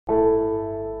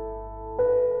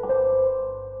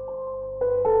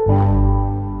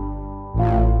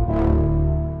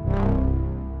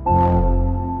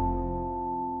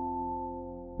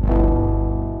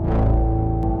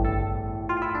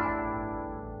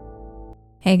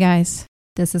Hey guys,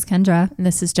 This is Kendra, and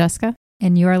this is Jessica.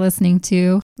 and you are listening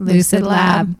to Lucid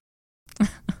Lab.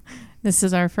 This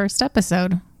is our first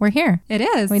episode. We're here. It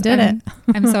is. We did it.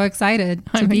 I'm so excited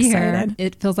to I'm be excited. here.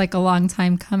 It feels like a long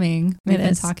time coming. We've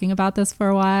been talking about this for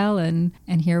a while, and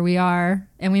here we are.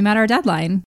 And we met our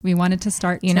deadline. We wanted to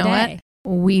start You today. know what?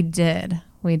 We did.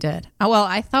 Oh, well,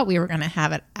 I thought we were going to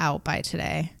have it out by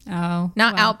today. Oh.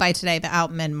 Not out by today, but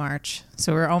out mid-March.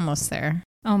 So we're almost there.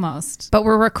 Almost. But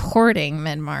we're recording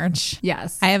mid-March.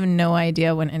 Yes. I have no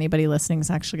idea when anybody listening is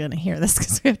actually going to hear this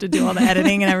because we have to do all the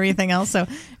editing and everything else. So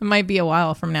it might be a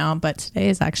while from now. But today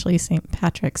is actually St.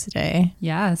 Patrick's Day.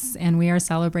 Yes. And we are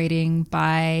celebrating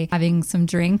by having some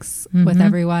drinks with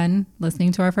everyone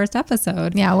listening to our first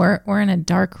episode. Yeah, we're in a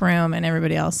dark room and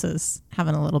everybody else is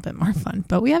having a little bit more fun.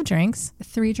 But we have drinks.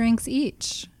 3 drinks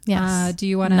each. Yes. Do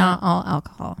you want to? Not all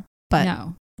alcohol. But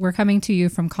No. We're coming to you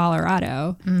from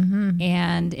Colorado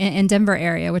and in Denver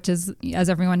area, which is, as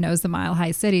everyone knows, the Mile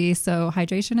High City. So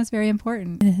hydration is very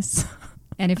important. it is.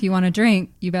 And if you want to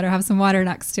drink, you better have some water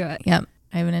next to it. Yep.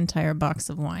 I have an entire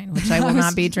box of wine, which I will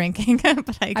not be drinking.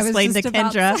 But I was explained to just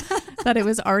about Kendra that it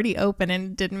was already open and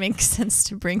it didn't make sense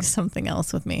to bring something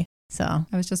else with me. So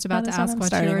I was just about to That is what ask I'm what you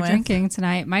starting were with. drinking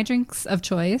tonight. My drinks of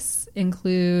choice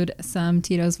include some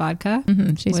Tito's vodka,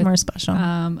 she's with, more special.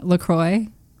 LaCroix.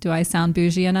 Do I sound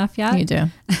bougie enough yet? You do.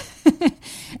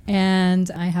 And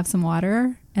I have some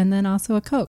water and then also a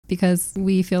Coke because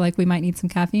we feel like we might need some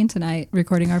caffeine tonight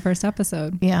recording our first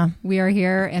episode. Yeah. We are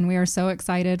here and we are so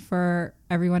excited for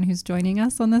everyone who's joining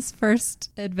us on this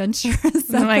first adventurous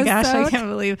episode. Oh my gosh, I can't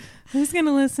believe who's going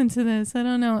to listen to this. I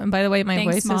don't know. And by the way, my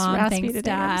Thanks, voice Mom. is raspy Thanks, today.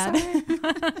 Dad.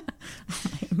 I'm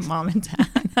sorry. Mom and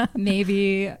Dad.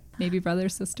 maybe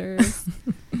brothers, sisters.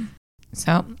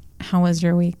 So how was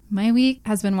your week? My week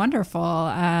has been wonderful.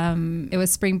 It was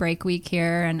spring break week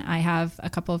here, and I have a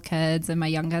couple of kids, and my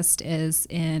youngest is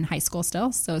in high school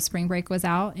still. So spring break was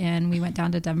out, and we went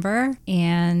down to Denver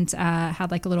and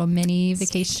had like a little mini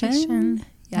vacation.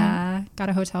 Yeah, got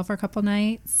a hotel for a couple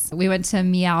nights. We went to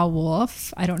Meow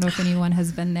Wolf. I don't know if anyone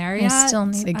has been there yet. I still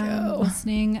need to go.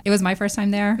 Listening. It was my first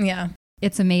time there. Yeah.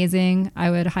 It's amazing.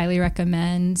 I would highly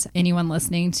recommend anyone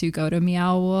listening to go to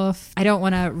Meow Wolf. I don't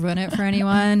want to ruin it for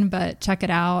anyone, but check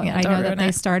it out. Yeah, I don't know that ruin they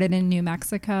it. started in New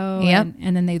Mexico. Yep.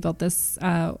 And then they built this.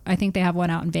 I think they have one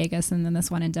out in Vegas and then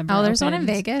this one in Denver. Oh, there's one in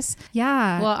opened. Vegas?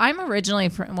 Yeah. Well, I'm originally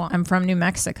I'm from New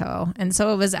Mexico. And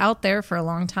so it was out there for a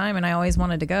long time and I always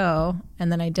wanted to go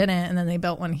and then I didn't. And then they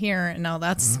built one here and now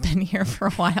that's been here for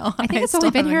a while. I think it's still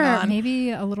only been haven't here gone. maybe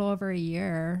a little over a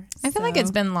year. I feel like it's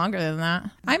been longer than that.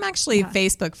 I'm actually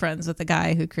Facebook friends with the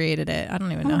guy who created it. I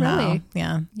don't even know how. Really?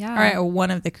 Yeah. Yeah. All right. Or one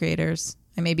of the creators.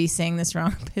 I may be saying this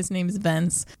wrong. His name's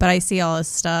Vince, but I see all his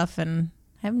stuff and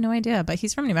I have no idea, but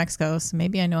he's from New Mexico. So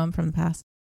maybe I know him from the past.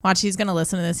 Watch, he's going to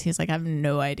listen to this. He's like, I have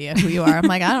no idea who you are. I'm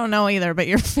like, I don't know either, but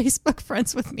you're Facebook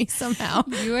friends with me somehow.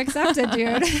 You accepted,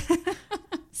 dude.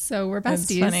 So we're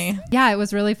besties. That's funny. Yeah, it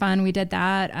was really fun. We did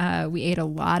that. We ate a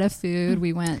lot of food.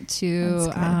 We went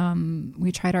to,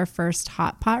 we tried our first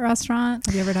hot pot restaurant.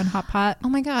 Have you ever done hot pot? Oh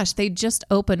my gosh, they just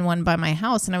opened one by my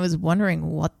house and I was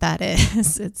wondering what that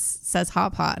is. It says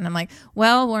hot pot and I'm like,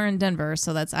 well, we're in Denver,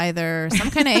 so that's either some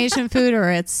kind of Asian food or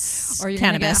it's Or you're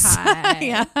gonna get cannabis. high.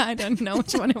 Yeah, I don't know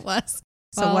which one it was.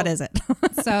 So Well, what is it?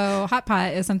 So hot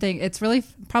pot is something, it's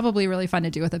probably really fun to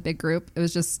do with a big group. It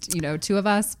was just, 2 of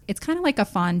us. It's kind of like a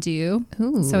fondue.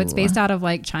 Ooh. So it's based out of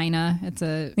like China.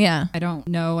 Yeah. I don't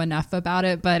know enough about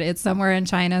it, but it's somewhere in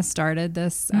China started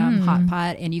this hot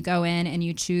pot and you go in and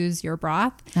you choose your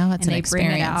broth Oh, it's and an they bring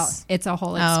it out. experience. It's a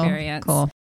whole experience. Cool.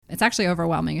 It's actually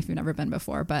overwhelming if you've never been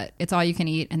before, but it's all you can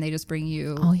eat and they just bring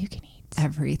you All you can eat.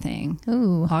 everything.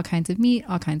 Ooh. All kinds of meat,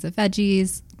 all kinds of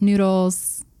veggies,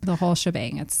 noodles, the whole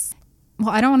shebang. Well,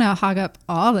 I don't want to hog up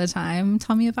all the time.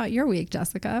 Tell me about your week,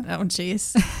 Jessica. Oh,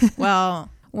 geez.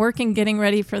 Well, working, getting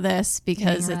ready for this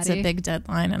because Getting it's ready. a big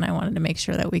deadline and I wanted to make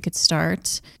sure that we could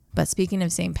start. But speaking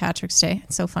of St. Patrick's Day,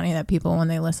 it's so funny that people, when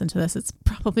they listen to this, it's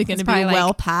probably going to be probably well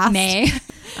like past May.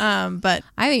 But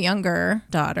I have a younger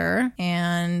daughter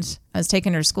and I was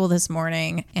taking her to school this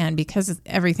morning. And because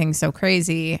everything's so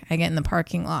crazy, I get in the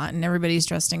parking lot and everybody's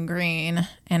dressed in green.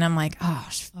 And I'm like, oh,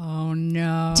 Oh,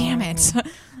 no. damn it.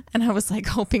 And I was like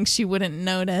hoping she wouldn't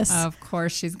notice. Of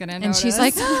course she's going to And notice. she's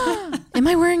like, am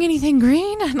I wearing anything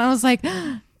green? And I was like,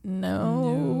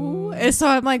 no. And so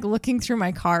I'm like looking through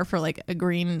my car for like a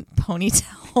green ponytail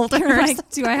holder. You're or like,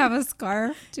 do I have a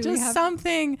scarf? just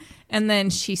something. And then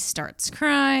she starts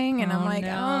crying and I'm like, no.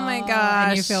 oh my gosh.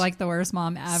 And you feel like the worst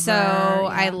mom ever. So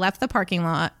I left the parking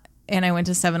lot and I went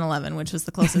to 7-Eleven, which was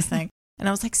the closest thing. And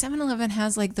I was like, 7-Eleven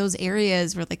has like those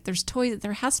areas where like there's toys.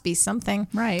 There has to be something.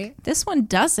 Right. This one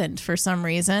doesn't for some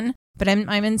reason. But I'm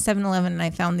in 7-Eleven and I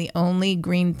found the only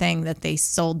green thing that they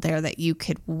sold there that you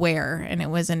could wear. And it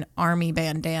was an army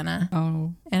bandana.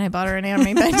 Oh. And I bought her an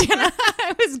army bandana.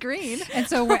 It was green. And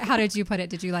so how did you put it?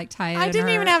 Did you like tie it I in didn't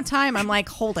her... even have time. I'm like,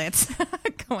 hold it.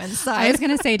 Go inside. I was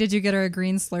going to say, did you get her a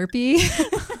green Slurpee?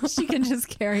 She can just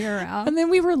carry her out. And then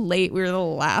we were late. We were the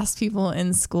last people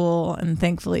in school. And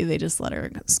thankfully, they just let her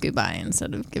scoot by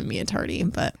instead of giving me a tardy.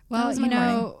 But well, you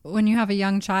know, when you have a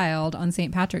young child on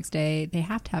St. Patrick's Day, they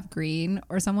have to have green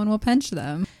or someone will pinch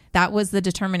them. That was the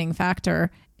determining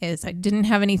factor. Is I didn't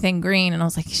have anything green. And I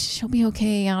was like, she'll be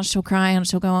okay. She'll cry and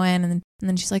she'll go in. And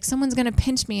then she's like, someone's going to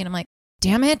pinch me. And I'm like,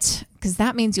 damn it. Because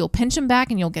that means you'll pinch him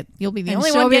back and you'll be the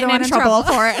only one getting in trouble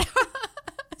for it.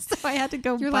 So I had to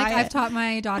go You're buy like, it. I've taught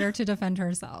my daughter to defend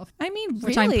herself. I mean,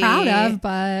 which I'm proud of,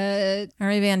 but...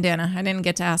 Ari Bandana, I didn't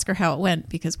get to ask her how it went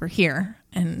because we're here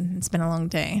and it's been a long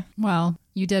day. Well,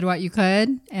 you did what you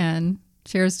could, and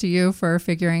cheers to you for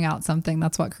figuring out something.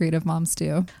 That's what creative moms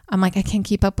do. I'm like, I can't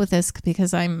keep up with this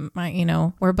because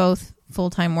we're both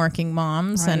full-time working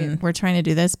moms, right. And we're trying to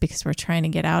do this because we're trying to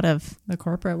get out of the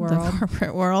corporate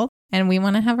world. And we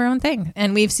want to have our own thing.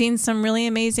 And we've seen some really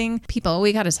amazing people.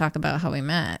 We got to talk about how we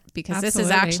met because This is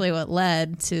actually what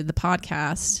led to the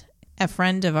podcast. A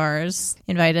friend of ours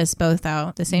invited us both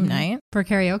out the same night. For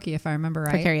karaoke, if I remember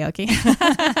right. For karaoke.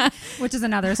 Which is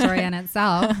another story in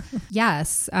itself.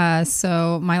 Yes.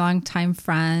 So my longtime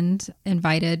friend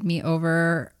invited me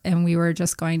over and we were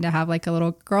just going to have like a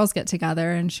little girls get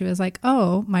together. And she was like,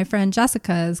 oh, my friend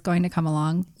Jessica is going to come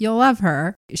along. You'll love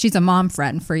her. She's a mom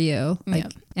friend for you. Like,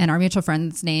 yep. And our mutual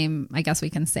friend's name, I guess we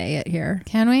can say it here.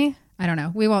 Can we? I don't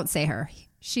know. We won't say her.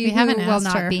 She will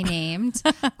not be named.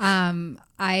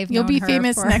 You'll be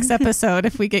famous next episode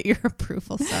if we get your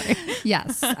approval. Sorry.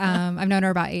 Yes. I've known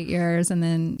her about 8 years, and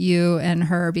then you and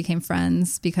her became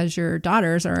friends because your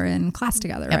daughters are in class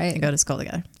together, right? They go to school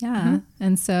together. Yeah. Mm-hmm.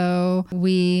 And so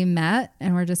we met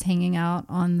and we're just hanging out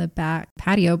on the back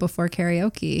patio before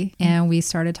karaoke, and we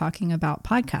started talking about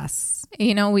podcasts.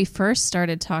 You know, we first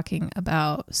started talking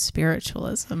about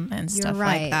spiritualism and stuff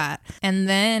like that. And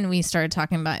then we started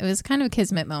talking about, it was kind of a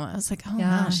kismet moment. I was like, oh,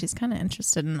 wow, she's kind of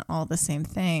interested in all the same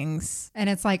things. And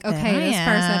it's like, okay, this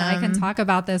person, I can talk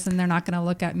about this and they're not going to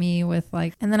look at me with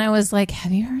like. And then I was like,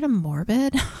 have you heard of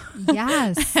Morbid?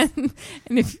 Yes. and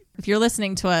if you're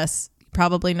listening to us, you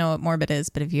probably know what Morbid is,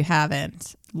 but if you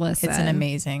haven't, listen. It's an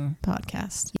amazing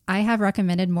podcast. I have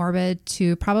recommended Morbid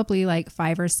to probably like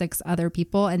 5 or 6 other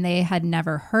people, and they had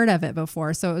never heard of it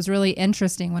before. So it was really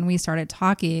interesting when we started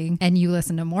talking and you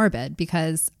listened to Morbid,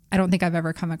 because I don't think I've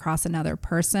ever come across another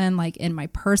person like in my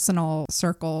personal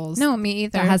circles. No, me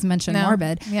either. That has mentioned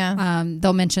Morbid. Yeah.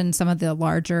 They'll mention some of the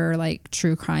larger like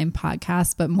true crime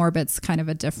podcasts, but Morbid's kind of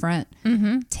a different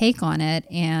take on it.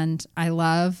 And I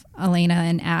love Elena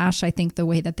and Ash. I think the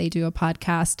way that they do a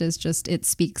podcast is just, it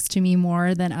speaks to me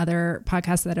more than other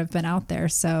podcasts that have been out there.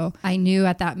 So I knew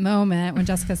at that moment when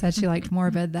Jessica said she liked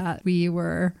Morbid that you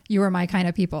were my kind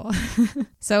of people.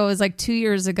 So it was like 2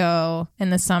 years ago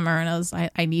in the summer,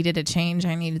 and I needed a change.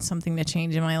 I needed something to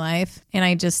change in my life. And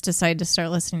I just decided to start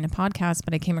listening to podcasts,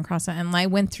 but I came across it and I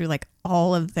went through like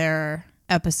all of their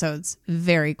episodes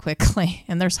very quickly,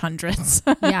 and there's hundreds.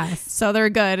 Yes. So they're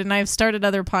good. And I've started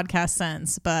other podcasts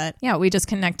since, but yeah, we just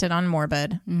connected on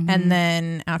Morbid. And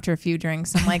then after a few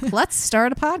drinks, I'm like, let's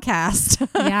start a podcast.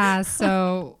 Yeah.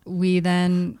 So we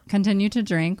then continued to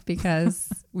drink because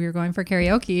we were going for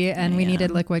karaoke and we needed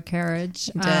liquid courage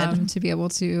to be able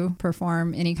to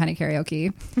perform any kind of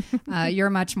karaoke. You're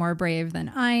much more brave than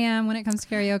I am when it comes to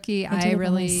karaoke. I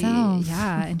really,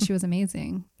 yeah. And she was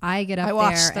amazing. I get up there. I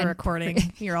watched the recording.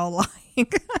 You're all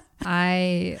lying.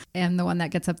 I am the one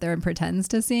that gets up there and pretends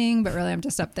to sing, but really I'm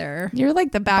just up there. You're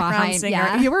like the background singer.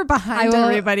 Yeah. You were behind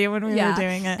everybody when we were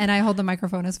doing it. And I hold the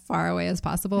microphone as far away as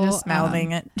possible. Just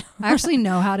mouthing it. I actually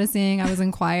know how to sing. I was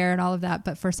in choir and all of that.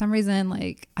 But for some reason,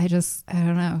 like, I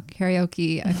don't know,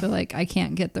 karaoke, I feel like I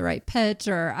can't get the right pitch,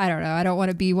 or I don't know. I don't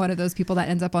want to be one of those people that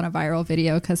ends up on a viral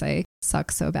video because I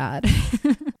suck so bad.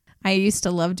 I used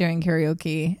to love doing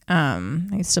karaoke.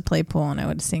 I used to play pool and I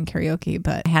would sing karaoke,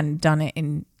 but I hadn't done it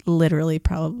in literally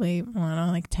probably, I don't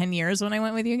know, like 10 years when I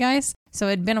went with you guys. So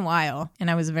it'd been a while and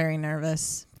I was very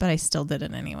nervous, but I still did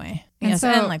it anyway. And Yes,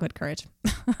 and liquid courage.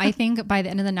 I think by the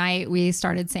end of the night, we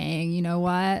started saying, you know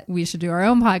what, we should do our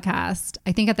own podcast.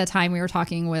 I think at the time we were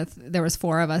talking there was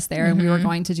 4 of us there, and we were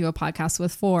going to do a podcast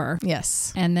with 4.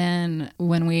 Yes. And then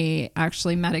when we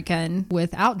actually met again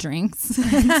without drinks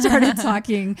and started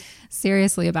talking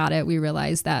seriously about it, we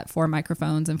realized that 4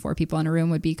 microphones and 4 people in a room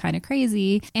would be kind of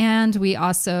crazy. And we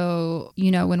also,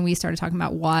 when we started talking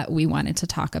about what we wanted to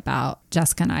talk about,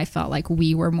 Jessica and I felt like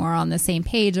we were more on the same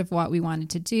page of what we wanted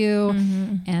to do.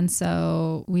 And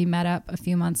so we met up a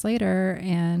few months later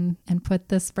and put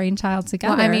this brainchild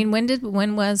together. Well, I mean,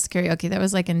 when was karaoke? That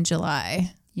was like in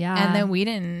July. Yeah. And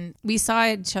then we saw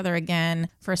each other again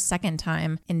for a second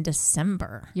time in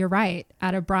December. You're right.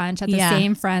 At a brunch at the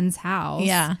same friend's house.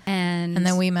 Yeah. And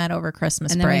then we met over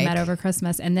Christmas break. And then we met over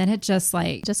Christmas. And then it just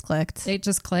clicked. It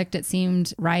just clicked. It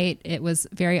seemed right. It was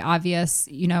very obvious,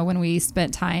 when we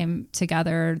spent time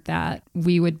together, that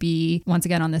we would be once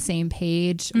again on the same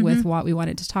page with what we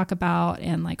wanted to talk about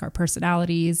and like our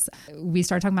personalities. We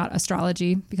started talking about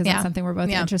astrology because that's something we're both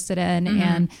interested in.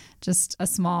 And just a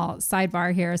small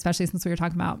sidebar here, especially since we were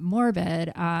talking about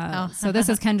morbid. So this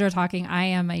is Kendra talking. I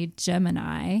am a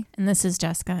Gemini. And this is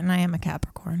Jessica, and I am a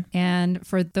Capricorn. And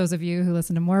for those of you who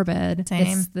listen to morbid,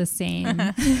 it's the same.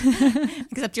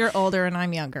 Except you're older and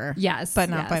I'm younger. Yes. But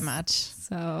not by much.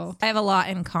 So I have a lot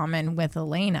in common with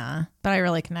Elena, but I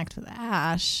really connect with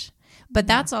Ash. But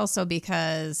that's also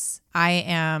because I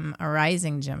am a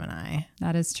rising Gemini.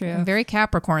 That is true. I'm very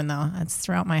Capricorn, though. It's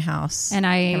throughout my house. And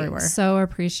I everywhere. So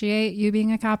appreciate you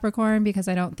being a Capricorn, because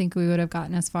I don't think we would have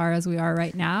gotten as far as we are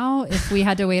right now if we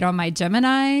had to wait on my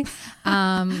Gemini.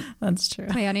 That's true.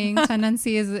 Planning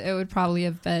tendencies, it would probably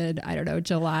have been, I don't know,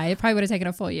 July. It probably would have taken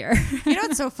a full year. You know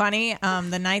what's so funny?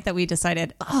 The night that we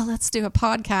decided, let's do a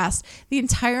podcast, the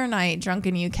entire night,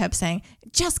 Drunken You kept saying,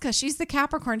 Jessica, she's the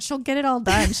Capricorn. She'll get it all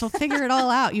done. She'll figure it all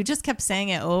out. You just kept saying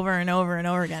it over and over and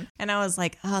over again. And I was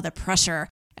like, the pressure.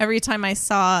 Every time I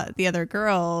saw the other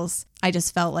girls, I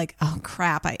just felt like, oh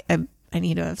crap, I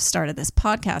need to have started this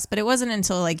podcast. But it wasn't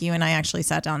until like you and I actually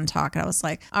sat down and talked. I was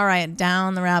like, all right,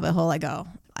 down the rabbit hole I go.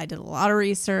 I did a lot of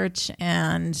research,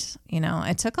 and,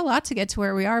 it took a lot to get to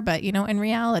where we are. But, in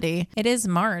reality, it is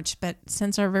March. But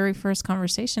since our very first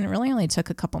conversation, it really only took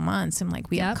a couple months. And like,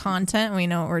 we have content, we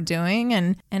know what we're doing,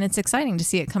 and it's exciting to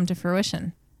see it come to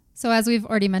fruition. So as we've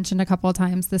already mentioned a couple of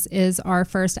times, this is our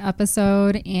first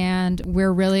episode, and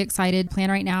we're really excited.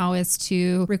 Plan right now is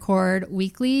to record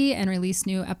weekly and release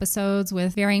new episodes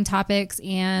with varying topics,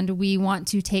 and we want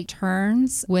to take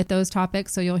turns with those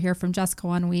topics. So you'll hear from Jessica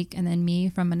one week and then me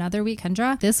from another week,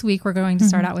 Kendra. This week we're going to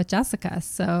start out with Jessica.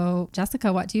 So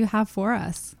Jessica, what do you have for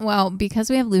us? Well,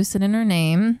 because we have Lucid in her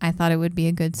name, I thought it would be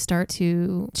a good start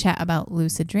to chat about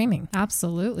lucid dreaming.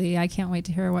 Absolutely. I can't wait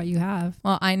to hear what you have.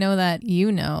 Well, I know that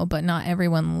but not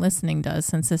everyone listening does,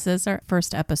 since this is our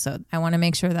first episode. I want to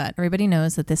make sure that everybody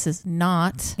knows that this is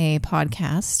not a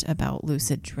podcast about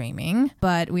lucid dreaming,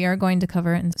 but we are going to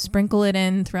cover it and sprinkle it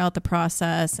in throughout the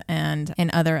process and in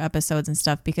other episodes and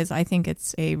stuff, because I think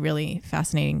it's a really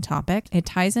fascinating topic. It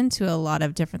ties into a lot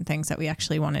of different things that we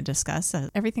actually want to discuss.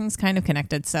 Everything's kind of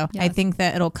connected. So yes. I think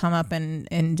that it'll come up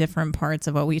in different parts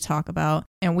of what we talk about.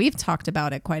 And we've talked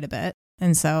about it quite a bit.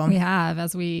 And so we have,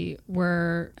 as we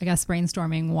were, I guess,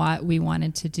 brainstorming what we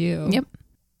wanted to do. Yep.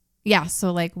 Yeah.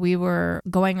 So like we were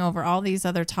going over all these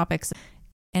other topics,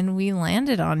 and we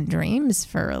landed on dreams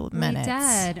for a minute. We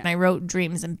did. And I wrote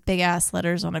dreams in big ass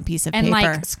letters on a piece of and paper.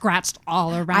 And like scratched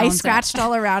all around I scratched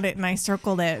all around it, and I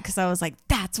circled it because I was like,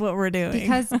 that's what we're doing.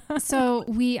 Because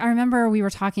I remember we were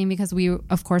talking because we,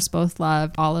 of course, both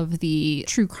loved all of the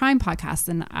true crime podcasts.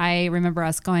 And I remember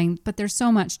us going, but there's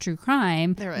so much true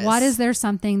crime. There is. What is there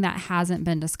something that hasn't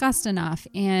been discussed enough?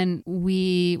 And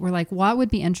we were like, what would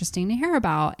be interesting to hear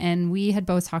about? And we had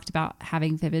both talked about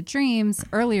having vivid dreams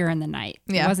earlier in the night.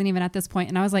 Yeah. It wasn't even at this point.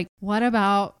 And I was like, what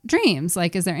about dreams?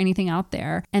 Like, is there anything out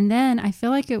there? And then I feel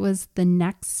like it was the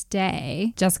next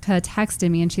day, Jessica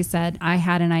texted me and she said, I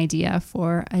had an idea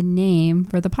for a name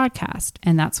for the podcast.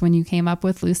 And that's when you came up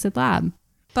with Lucid Lab.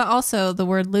 But also the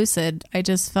word lucid, I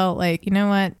just felt like, you know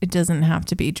what? It doesn't have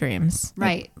to be dreams.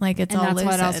 Right. Like it's and all that's lucid.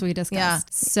 What else we discussed. Yeah.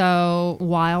 So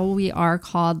while we are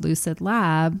called Lucid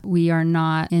Lab, we are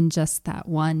not in just that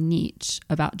one niche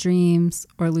about dreams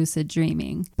or lucid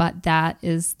dreaming. But that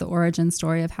is the origin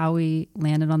story of how we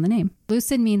landed on the name.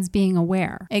 Lucid means being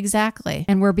aware. Exactly.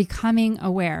 And we're becoming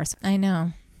aware. I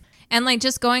know. And like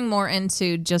just going more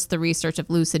into just the research of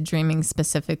lucid dreaming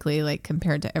specifically, like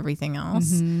compared to everything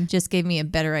else, just gave me a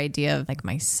better idea of like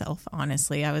myself.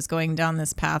 Honestly, I was going down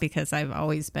this path because I've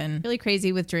always been really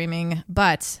crazy with dreaming,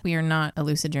 but we are not a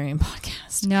lucid dreaming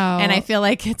podcast. No. And I feel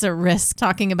like it's a risk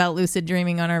talking about lucid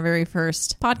dreaming on our very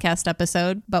first podcast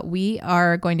episode, but we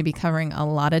are going to be covering a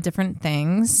lot of different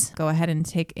things. Go ahead and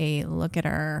take a look at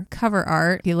our cover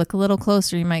art. If you look a little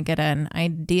closer, you might get an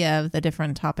idea of the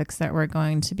different topics that we're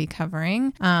going to be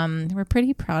covering. We're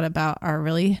pretty proud about our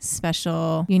really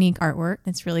special, unique artwork.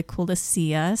 It's really cool to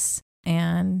see us.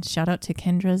 And shout out to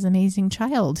Kendra's amazing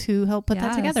child who helped put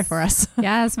that together for us.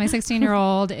 Yes, my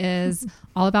 16-year-old is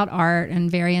all about art and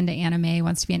very into anime,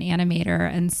 wants to be an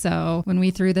animator. And so when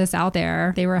we threw this out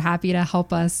there, they were happy to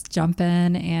help us jump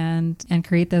in and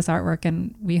create this artwork.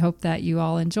 And we hope that you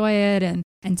all enjoy it and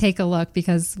take a look,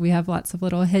 because we have lots of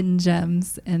little hidden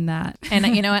gems in that.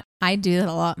 And you know what? I do that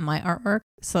a lot in my artwork.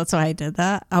 So that's why I did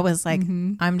that. I was like,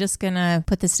 I'm just going to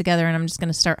put this together and I'm just going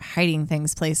to start hiding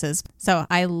things places. So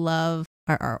I love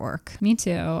our artwork. Me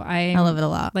too. I love it a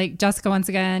lot. Like Jessica, once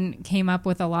again, came up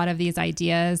with a lot of these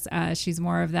ideas. She's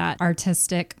more of that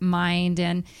artistic mind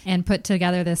and put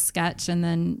together this sketch. And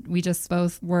then we just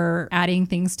both were adding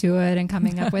things to it and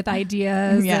coming up with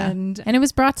ideas. And it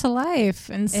was brought to life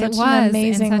in such an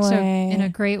amazing way. In a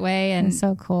great way. And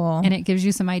so cool. And it gives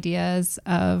you some ideas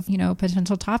of,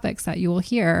 potential topics that you will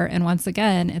hear. And once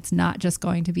again, it's not just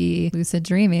going to be lucid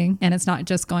dreaming, and it's not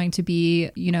just going to be,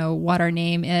 what our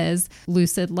name is.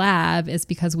 Lucid Lab is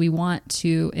because we want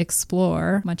to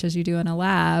explore, much as you do in a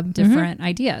lab, different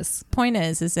ideas. Point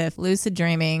is if lucid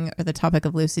dreaming or the topic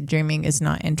of lucid dreaming is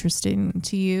not interesting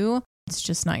to you, it's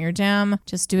just not your jam,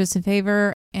 just do us a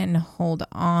favor and hold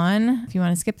on. If you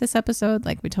want to skip this episode,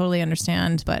 like, we totally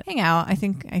understand, but hang out. I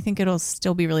think it'll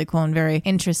still be really cool and very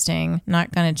interesting.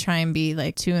 Not going to try and be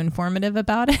like too informative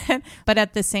about it, but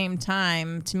at the same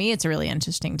time, to me, it's a really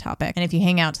interesting topic. And if you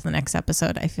hang out to the next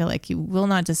episode, I feel like you will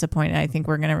not disappoint. I think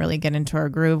we're going to really get into our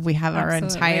groove. We have our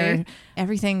entire,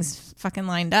 everything's fucking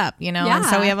lined up, Yeah. And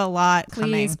so we have a lot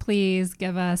coming. Please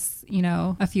give us,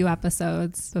 a few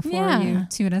episodes before you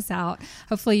tune us out.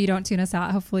 Hopefully you don't tune us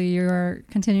out. Hopefully you're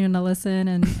continuing to listen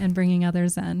and bringing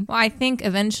others in. Well, I think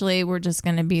eventually we're just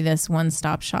going to be this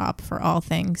one-stop shop for all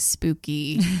things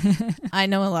spooky. I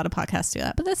know a lot of podcasts do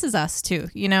that, but this is us too.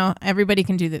 Everybody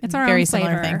can do it's very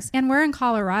similar things. And we're in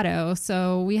Colorado,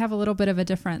 so we have a little bit of a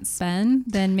different spin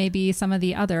than maybe some of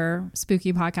the other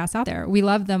spooky podcasts out there. We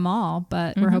love them all,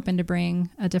 but we're hoping to bring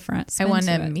a different spin. I want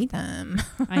to meet them.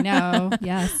 I know.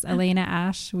 Yes. Elena,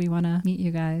 Ash, we want to meet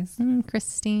you guys.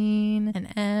 Christine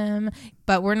and Em.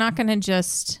 But we're not going to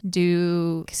just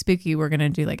do spooky. We're going to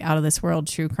do like out of this world,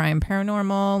 true crime,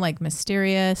 paranormal, like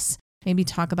mysterious. Maybe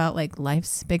talk about like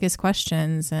life's biggest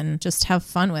questions and just have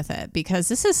fun with it, because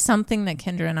this is something that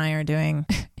Kendra and I are doing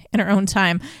in our own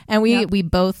time. And we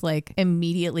both like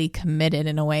immediately committed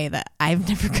in a way that I've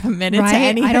never committed to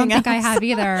anything I don't think else. I have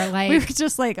either. Like, we were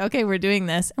just like, okay, we're doing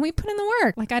this, and we put in the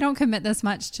work. Like, I don't commit this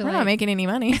much to we're not making any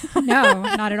money. No,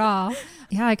 not at all.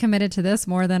 Yeah, I committed to this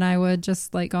more than I would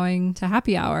just like going to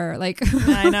happy hour. Like,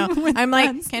 I know. I'm like,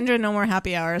 Kendra, no more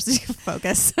happy hours.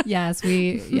 Focus. Yes,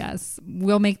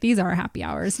 we'll make these our happy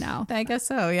hours now. I guess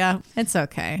so. Yeah, it's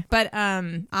okay. But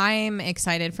I'm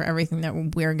excited for everything that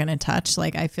we're going to touch.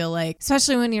 Like, I feel like,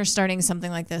 especially when you're starting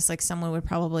something like this, like someone would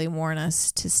probably warn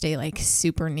us to stay like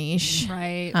super niche.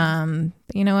 Right.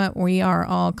 But you know what? We are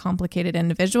all complicated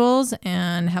individuals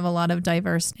and have a lot of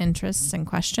diverse interests and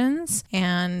questions.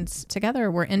 And together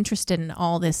we're interested in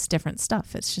all this different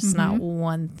stuff. It's just not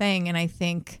one thing. And I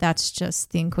think that's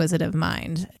just the inquisitive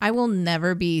mind. I will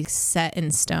never be set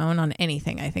in stone on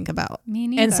anything I think about. Me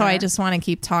neither. And so I just want to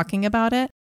keep talking about it.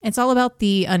 It's all about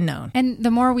the unknown. And the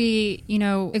more we,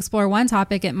 explore one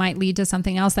topic, it might lead to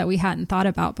something else that we hadn't thought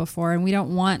about before. And we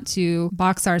don't want to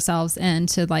box ourselves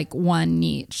into like one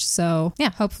niche. So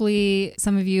yeah, hopefully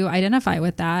some of you identify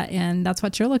with that. And that's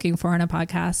what you're looking for in a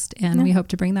podcast. And we hope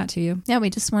to bring that to you. Yeah,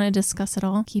 we just want to discuss it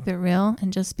all, keep it real,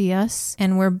 and just be us.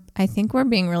 And I think we're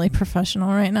being really professional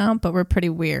right now, but we're pretty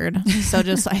weird. So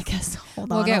just, I guess,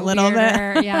 hold on a little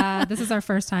bit. Yeah, this is our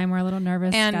first time. We're a little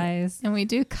nervous, guys. And we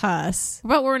do cuss,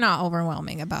 but we're not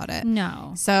overwhelming about it.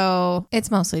 No. So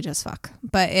it's mostly just fuck.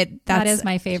 But that is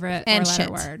my favorite and four-letter shit.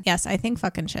 word. Yes, I think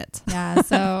fucking shit. Yeah.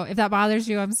 So if that bothers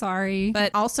you, I'm sorry.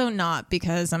 But also not,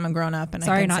 because I'm a grown up and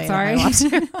sorry, I can not say sorry. it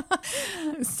if I want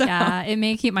to. So. Yeah, it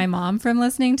may keep my mom from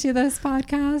listening to this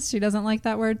podcast. She doesn't like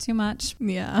that word too much.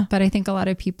 Yeah. But I think a lot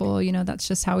of people, that's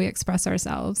just how we express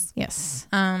ourselves. Yes.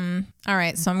 All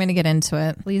right. So I'm going to get into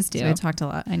it. Please do. So I talked a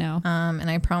lot. I know. And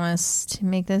I promise to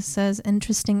make this as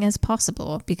interesting as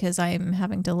possible. stressful because I'm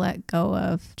having to let go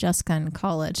of Jessica in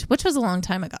college, which was a long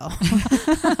time ago.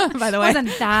 By the way, It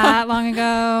wasn't that long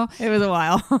ago. it was a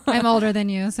while. I'm older than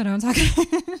you, so don't talk.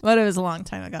 But it was a long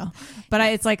time ago. But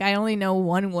it's like I only know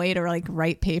one way to like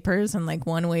write papers and like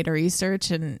one way to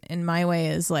research, and my way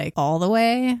is like all the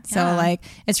way. So like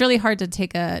it's really hard to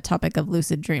take a topic of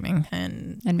lucid dreaming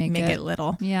and make it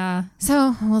little. Yeah.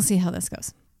 So we'll see how this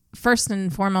goes. First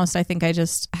and foremost, I think I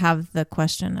just have the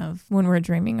question of when we're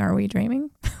dreaming, are we dreaming?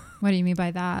 What do you mean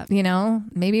by that? You know,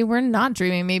 maybe we're not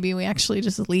dreaming. Maybe we actually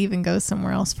just leave and go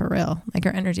somewhere else for real, like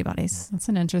our energy bodies. That's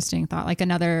an interesting thought. Like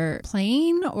another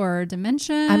plane or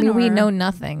dimension? I mean, we know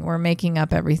nothing. We're making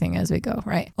up everything as we go,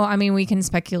 right? Well, I mean, we can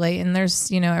speculate, and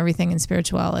there's, you know, everything in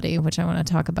spirituality, which I want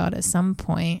to talk about at some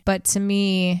point. But to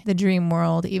me, the dream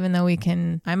world, even though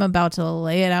I'm about to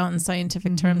lay it out in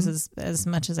scientific terms as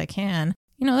much as I can.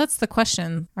 You know, that's the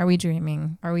question. Are we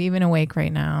dreaming? Are we even awake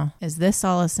right now? Is this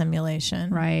all a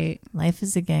simulation? Right. Life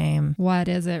is a game. What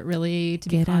is it really to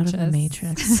be Get out conscious? of the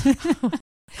matrix.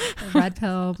 Red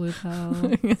pill, blue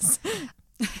pill. Yes.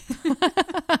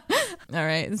 All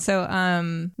right.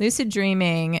 So lucid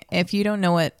dreaming, if you don't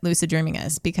know what lucid dreaming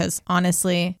is, because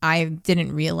honestly, I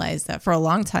didn't realize that for a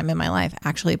long time in my life,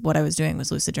 actually what I was doing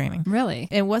was lucid dreaming. Really?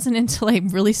 It wasn't until I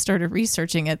really started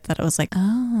researching it that I was like,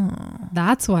 oh.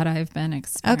 That's what I've been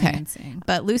experiencing. Okay.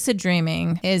 But lucid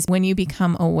dreaming is when you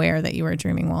become aware that you are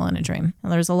dreaming while in a dream.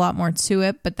 And there's a lot more to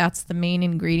it, but that's the main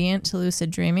ingredient to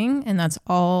lucid dreaming. And that's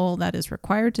all that is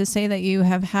required to say that you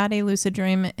have had a lucid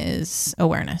dream is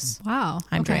awareness. Wow.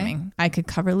 I'm okay. dreaming. I could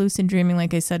cover lucid dreaming,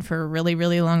 like I said, for a really,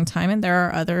 really long time. And there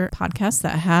are other podcasts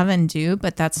that have and do,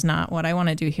 but that's not what I want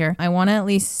to do here. I want to at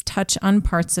least touch on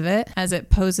parts of it as it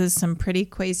poses some pretty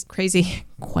crazy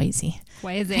questions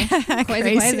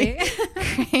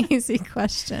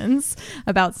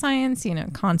about science, you know,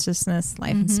 consciousness,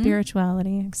 life and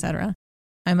spirituality, etc.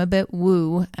 I'm a bit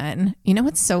woo, and you know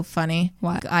what's so funny?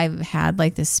 What? I've had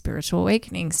like this spiritual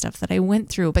awakening stuff that I went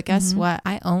through, but guess what?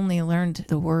 I only learned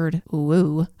the word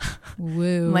woo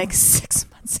like 6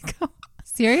 months ago.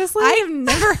 Seriously? I have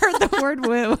never heard the word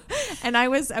woo. And I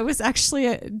was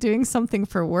actually doing something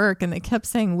for work and they kept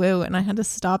saying woo and I had to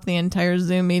stop the entire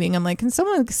Zoom meeting. I'm like, can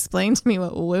someone explain to me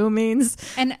what woo means?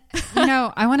 And, you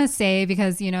know, I want to say,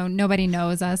 because, you know, nobody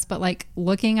knows us, but like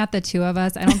looking at the two of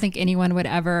us, I don't think anyone would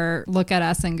ever look at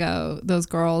us and go, those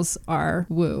girls are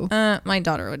woo. My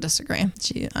daughter would disagree.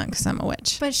 Because I'm a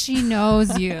witch. But she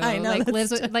knows you. I know. Like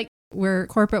lives with, like, we're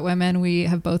corporate women. We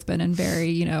have both been in very,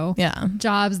 you know,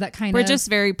 jobs that kind of... We're just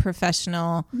very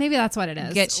professional. Maybe that's what it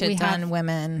is. Get shit done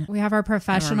women. We have our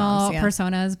professional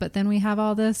personas, but then we have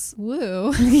all this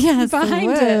woo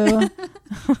behind it.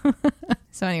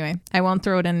 So anyway, I won't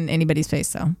throw it in anybody's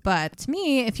face though. But to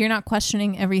me, if you're not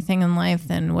questioning everything in life,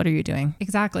 then what are you doing?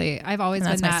 Exactly. I've always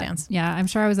been that's my that. stance. Yeah, I'm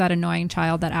sure I was that annoying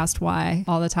child that asked why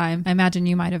all the time. I imagine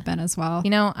you might have been as well. You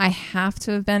know, I have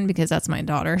to have been because that's my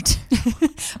daughter.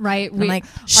 Right.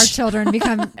 Our children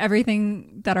become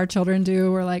everything that our children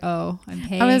do. We're like, oh, I'm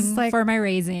paying for my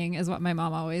raising is what my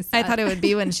mom always said. I thought it would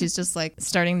be when she's just like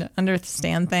starting to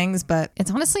understand things, but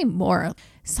it's honestly more.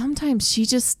 Sometimes she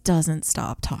just doesn't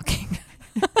stop talking.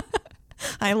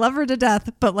 I love her to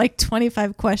death, but like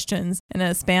 25 questions in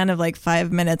a span of like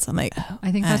 5 minutes. I'm like, oh,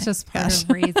 I think that's just part of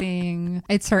raising.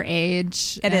 It's her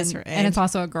age. It is her age. And it's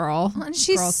also a girl. And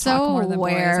she's Girls so talk more than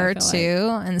aware boys, too.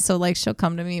 Like. And so like she'll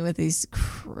come to me with these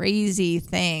crazy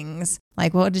things.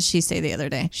 Like what did she say the other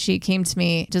day? She came to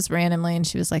me just randomly and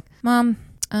she was like, Mom,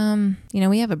 you know,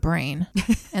 we have a brain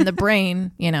and the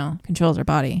brain, you know, controls our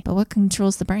body, but what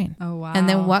controls the brain? Oh, wow. And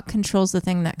then what controls the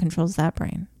thing that controls that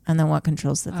brain? And then what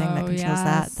controls the thing that controls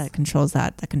that controls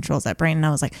that controls that brain? And I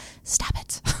was like, stop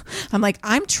it. I'm like,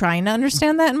 I'm trying to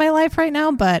understand that in my life right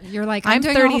now, but you're like, I'm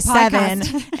 37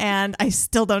 and I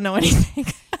still don't know anything.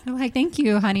 I'm like, thank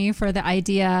you, honey, for the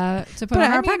idea to put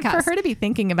on our podcast. For her to be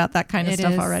thinking about that kind of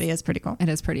stuff already is pretty cool. It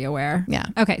is pretty aware. Yeah.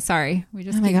 Okay, sorry. We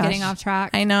just keep getting off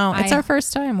track. I know. It's our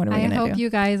first time. What are we going to do? I hope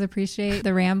you guys appreciate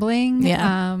the rambling.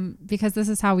 Yeah. Because this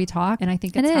is how we talk. And I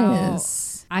think it is.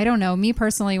 I don't know. Me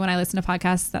personally, when I listen to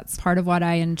podcasts, that's part of what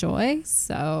I enjoy.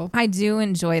 So I do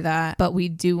enjoy that, but we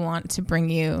do want to bring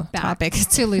you back topics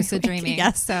to lucid dreaming.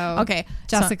 Yes. So okay,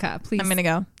 Jessica, please. I'm going to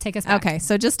go. Take us back. Okay.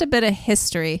 So just a bit of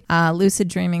history. Lucid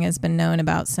dreaming has been known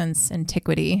about since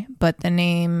antiquity, but the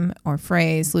name or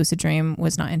phrase lucid dream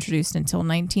was not introduced until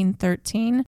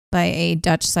 1913 by a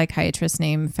Dutch psychiatrist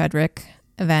named Frederik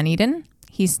van Eden.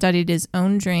 He studied his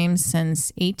own dreams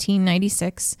since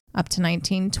 1896 up to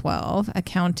 1912,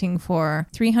 accounting for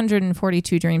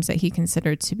 342 dreams that he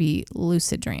considered to be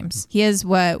lucid dreams. He is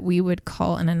what we would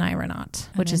call an anironaut,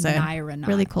 which is a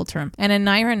really cool term. And an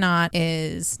anironaut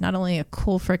is not only a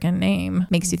cool freaking name,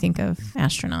 makes you think of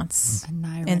astronauts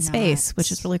in space,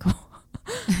 which is really cool.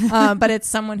 But it's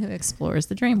someone who explores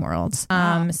the dream world.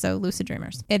 So lucid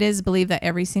dreamers. It is believed that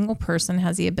every single person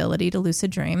has the ability to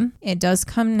lucid dream. It does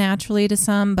come naturally to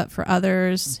some, but for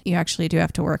others, you actually do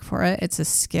have to work for it. It's a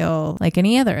skill like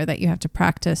any other that you have to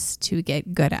practice to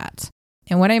get good at.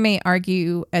 And what I may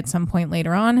argue at some point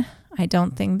later on, I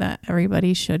don't think that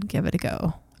everybody should give it a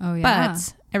go. Oh, yeah.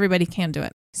 But everybody can do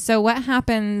it. So what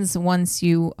happens once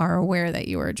you are aware that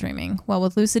you are dreaming? Well,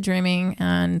 with lucid dreaming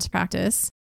and practice,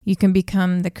 you can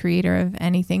become the creator of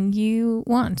anything you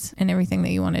want and everything that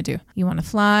you want to do. You want to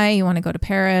fly, you want to go to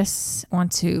Paris,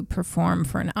 want to perform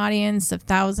for an audience of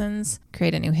thousands,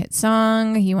 create a new hit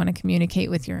song, you want to communicate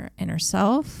with your inner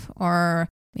self, or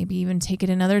maybe even take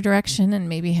it another direction and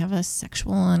maybe have a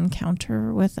sexual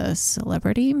encounter with a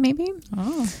celebrity, maybe.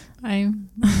 Oh, I'm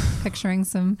picturing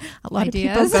some A lot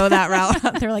ideas. of people go that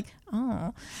route. They're like,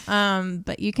 oh.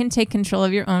 But you can take control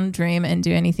of your own dream and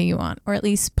do anything you want, or at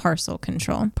least partial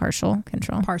control. Parcel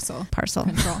control.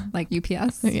 Like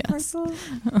UPS. Yes. Parcel.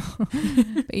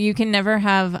 But you can never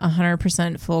have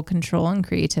 100% full control and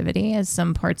creativity, as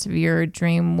some parts of your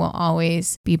dream will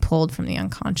always be pulled from the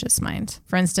unconscious mind.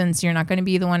 For instance, you're not going to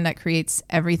be the one that creates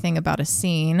everything about a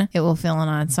scene. It will fill in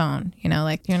on its own. You know,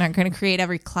 like you're not going to create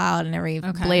every cloud and every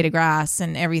blade of grass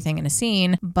and everything in a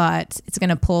scene, but it's going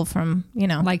to pull from, you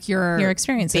know, like your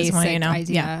experiences, basic you know,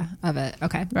 idea of it.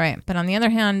 Okay. Right. But on the other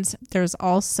hand, there's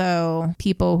also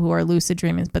people who are lucid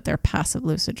dreamers, but they're passive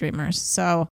lucid dreamers.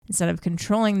 So instead of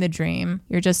controlling the dream,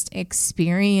 you're just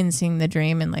experiencing the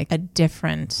dream in like a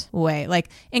different way, like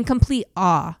in complete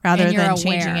awe rather than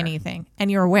changing anything.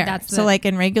 And you're aware. So like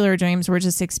in regular dreams, we're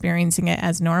just experiencing it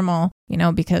as normal, you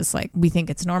know, because like we think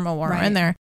it's normal when we're in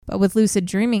there. But with lucid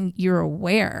dreaming, you're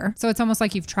aware. So it's almost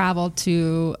like you've traveled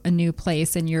to a new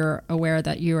place and you're aware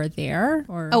that you are there,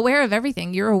 or aware of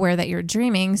everything. You're aware that you're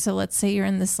dreaming. So let's say you're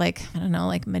in this like, I don't know,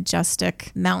 like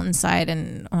majestic mountainside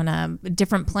and on a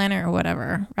different planet or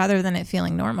whatever, rather than it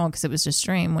feeling normal because it was just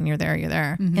dream. When you're there, you're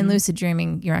there. Mm-hmm. In lucid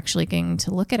dreaming, you're actually getting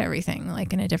to look at everything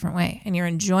like in a different way, and you're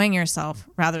enjoying yourself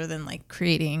rather than like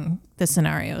creating the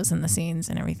scenarios and the scenes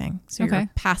and everything. So you're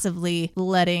passively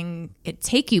letting it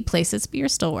take you places, but you're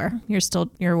still aware.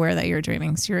 You're aware that you're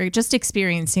dreaming. So you're just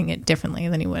experiencing it differently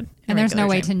than you would. And there's no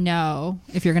way to know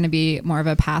if you're going to be more of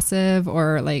a passive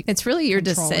or like... It's really your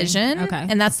decision. Okay.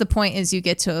 And that's the point, is you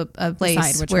get to a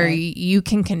place where you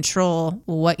can control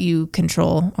what you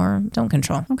control or don't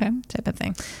control. Okay. Type of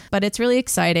thing. But it's really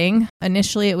exciting.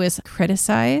 Initially, it was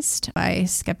criticized by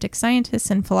skeptic scientists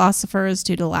and philosophers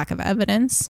due to lack of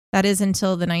evidence. That is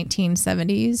until the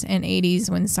 1970s and 80s,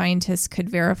 when scientists could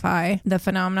verify the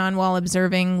phenomenon while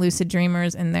observing lucid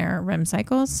dreamers in their REM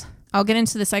cycles. I'll get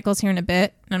into the cycles here in a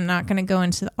bit. I'm not going to go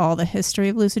into all the history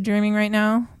of lucid dreaming right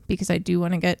now, because I do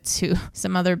want to get to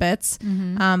some other bits.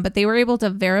 Mm-hmm. But they were able to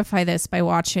verify this by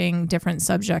watching different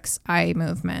subjects' eye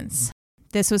movements.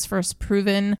 This was first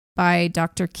proven by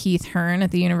Dr. Keith Hearn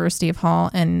at the University of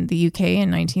Hull in the UK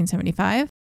in 1975.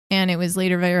 And it was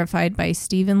later verified by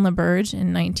Stephen LaBerge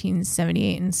in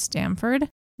 1978 in Stanford.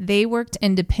 They worked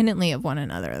independently of one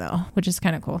another, though, which is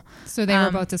kind of cool. So they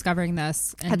were both discovering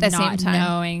this and at the not same time,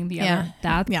 knowing the other.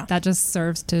 That just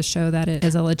serves to show that it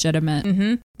is a legitimate.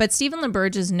 Mm-hmm. But Stephen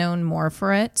LaBerge is known more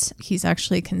for it. He's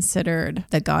actually considered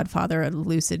the godfather of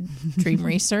lucid dream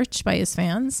research by his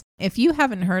fans. If you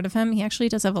haven't heard of him, he actually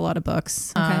does have a lot of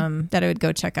books that I would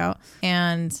go check out.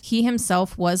 And he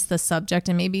himself was the subject,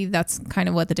 and maybe that's kind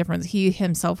of what the difference. He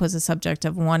himself was a subject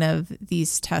of one of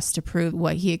these tests to prove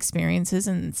what he experiences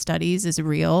and studies is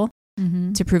real.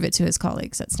 Mm-hmm. To prove it to his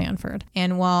colleagues at Stanford.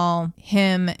 And while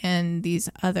him and these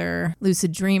other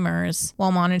lucid dreamers,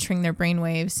 while monitoring their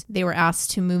brainwaves, they were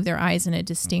asked to move their eyes in a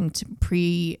distinct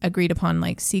pre-agreed upon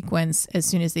like sequence as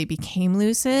soon as they became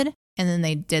lucid. And then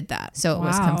they did that. So it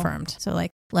was confirmed. So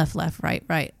like left,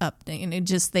 right, up. And it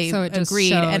just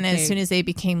agreed. And as soon as they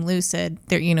became lucid,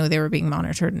 they were being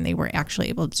monitored, and they were actually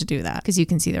able to do that because you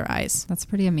can see their eyes. That's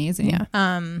pretty amazing.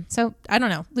 Yeah. So I don't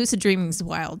know. Lucid dreaming is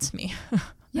wild to me.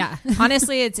 Yeah.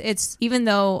 Honestly, it's even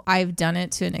though I've done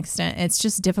it to an extent, it's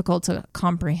just difficult to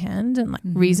comprehend and like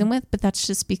reason with. But that's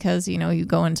just because, you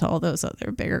go into all those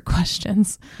other bigger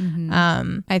questions.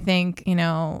 Mm-hmm. I think,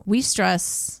 we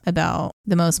stress about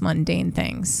the most mundane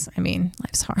things. I mean,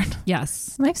 life's hard.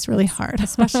 Yes. Life's really hard.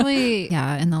 Especially,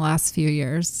 in the last few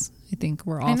years. I think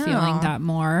we're all feeling that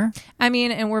more. I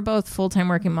mean, and we're both full-time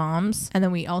working moms, and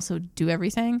then we also do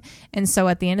everything. And so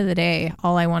at the end of the day,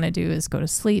 all I want to do is go to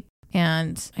sleep.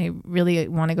 And I really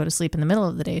want to go to sleep in the middle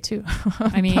of the day too.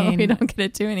 I mean, we don't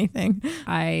get to do anything.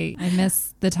 I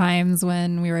miss the times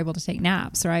when we were able to take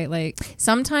naps, right? Like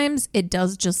sometimes it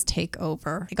does just take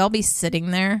over. Like I'll be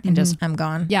sitting there and just I'm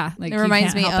gone. Yeah, like it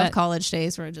reminds me of college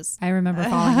days where I remember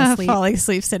falling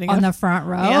asleep sitting on the front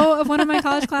row of one of my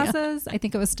college classes. I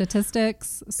think it was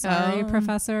statistics. Sorry,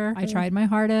 professor. I tried my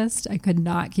hardest. I could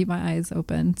not keep my eyes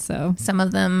open. So some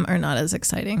of them are not as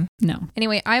exciting. No.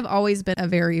 Anyway, I've always been a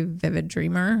very vivid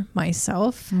dreamer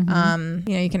myself. You know,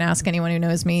 you can ask anyone who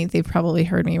knows me. They've probably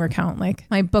heard me recount like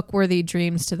my book worthy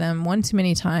dreams to them one too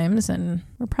many times, and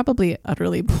we're probably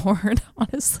utterly bored,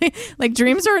 honestly. Like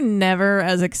dreams are never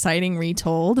as exciting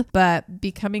retold, but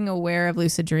becoming aware of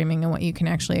lucid dreaming and what you can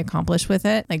actually accomplish with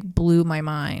it like blew my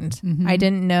mind. I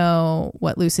didn't know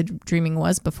what lucid dreaming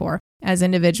was before. As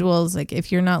individuals, like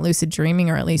if you're not lucid dreaming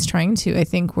or at least trying to, I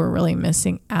think we're really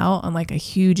missing out on like a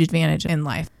huge advantage in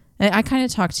life. I kind of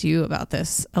talked to you about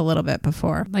this a little bit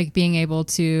before. Like being able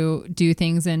to do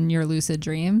things in your lucid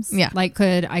dreams. Yeah. Like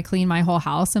could I clean my whole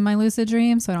house in my lucid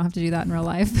dream so I don't have to do that in real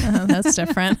life? That's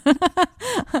different.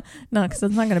 No, because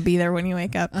it's not going to be there when you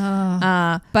wake up.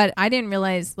 But I didn't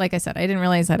realize, like I said, I didn't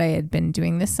realize that I had been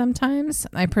doing this sometimes.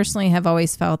 I personally have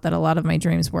always felt that a lot of my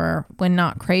dreams were, when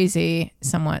not crazy,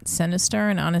 somewhat sinister,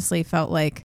 and honestly felt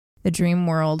like the dream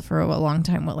world for a long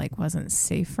time wasn't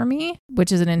safe for me,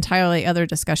 which is an entirely other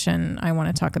discussion I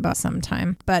want to talk about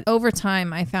sometime. But over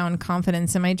time, I found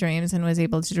confidence in my dreams and was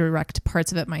able to direct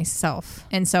parts of it myself.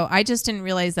 And so I just didn't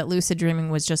realize that lucid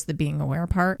dreaming was just the being aware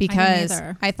part, because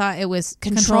I thought it was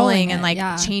controlling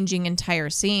and changing entire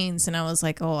scenes. And I was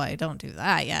like, oh, I don't do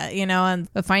that yet, you know,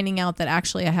 but finding out that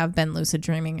actually I have been lucid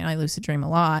dreaming and I lucid dream a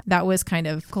lot, that was kind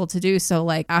of cool to do. So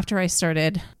like after I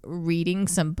started reading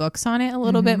some books on it a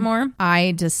little bit more,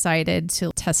 I decided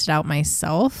to test it out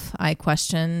myself. I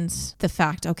questioned the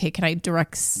fact, okay, can I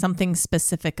direct something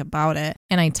specific about it?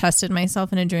 And I tested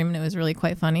myself in a dream, and it was really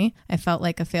quite funny. I felt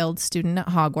like a failed student at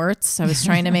Hogwarts. I was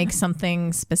trying to make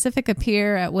something specific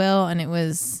appear at will, and it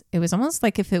was almost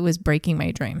like if it was breaking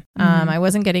my dream. I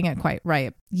wasn't getting it quite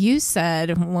right. You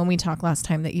said when we talked last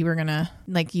time that you were gonna,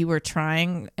 like you were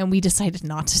trying, and we decided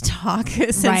not to talk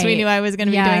since we knew I was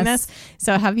gonna be doing this.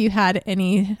 So have you had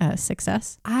any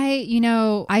success?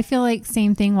 I feel like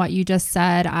same thing what you just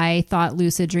said. I thought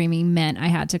lucid dreaming meant I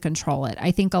had to control it.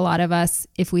 I think a lot of us,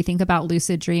 if we think about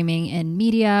lucid dreaming in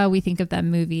media, we think of the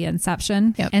movie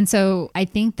Inception. Yep. And so I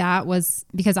think that was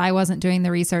because I wasn't doing the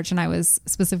research, and I was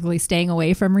specifically staying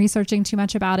away from researching too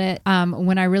much about it.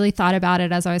 When I really thought about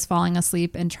it as I was falling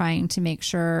asleep and trying to make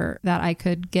sure that I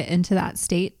could get into that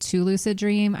state to lucid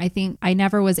dream, I think I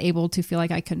never was able to feel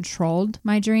like I controlled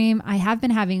my dream. I have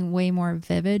been having way more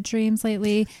vivid dreams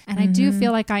lately, and I do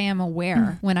feel like I am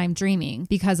aware when I'm dreaming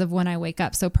because of when I wake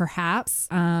up. So perhaps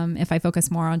if I focus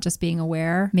more on just being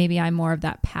aware, maybe I'm more of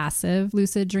that passive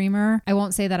lucid dreamer. I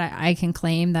won't say that I can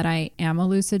claim that I am a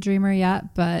lucid dreamer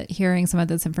yet, but hearing some of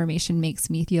this information makes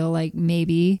me feel like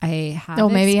maybe I have. Oh,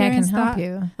 maybe I can help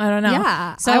you. I don't know.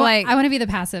 Yeah. So I want to be the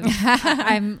passive.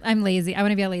 I'm lazy. I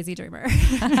want to be a lazy dreamer.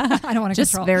 I don't want to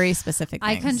just control. Very specific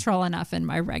things. I control enough in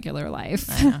my regular life.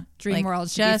 Dream world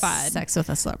should just be fun. Sex with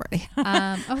a celebrity.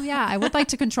 Oh yeah, I would like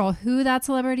to control who that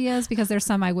celebrity is, because there's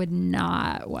some I would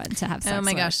not want to have sex with. Oh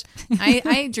my gosh.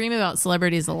 I dream about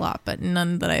celebrities a lot, but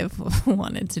none that I've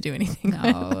wanted to do anything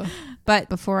with. But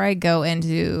before I go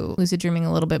into lucid dreaming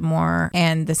a little bit more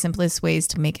and the simplest ways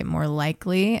to make it more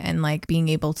likely and like being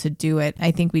able to do it, I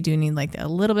think we do need like a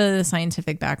little bit of the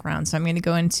scientific background. So I'm going to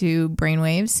go into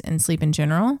brainwaves and sleep in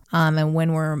general. And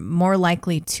when we're more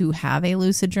likely to have a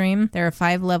lucid dream, there are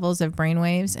 5 levels of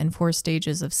brainwaves and 4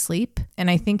 stages of sleep. And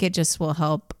I think it just will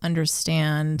help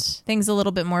understand things a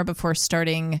little bit more before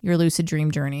starting your lucid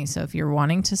dream journey. So if you're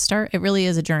wanting to start, it really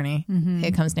is a journey.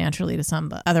 It comes naturally to some,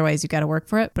 but otherwise you got to work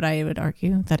for it. But I would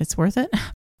argue that it's worth it.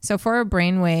 So for our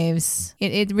brainwaves,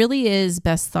 it really is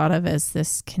best thought of as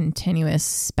this continuous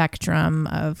spectrum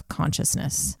of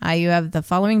consciousness. You have the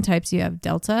following types. You have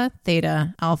delta,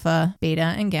 theta, alpha, beta,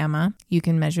 and gamma. You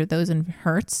can measure those in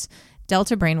hertz.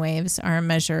 Delta brainwaves are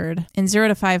measured in 0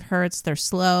 to 5 hertz. They're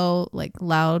slow, like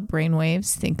loud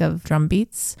brainwaves. Think of drum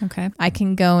beats. Okay. I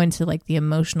can go into like the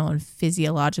emotional and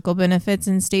physiological benefits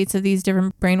and states of these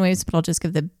different brainwaves, but I'll just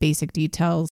give the basic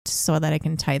details so that I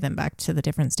can tie them back to the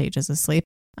different stages of sleep.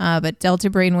 But delta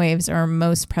brainwaves are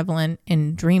most prevalent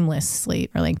in dreamless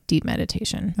sleep or like deep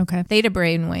meditation. Okay. Theta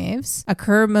brainwaves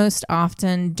occur most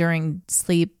often during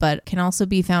sleep, but can also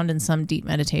be found in some deep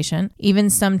meditation. Even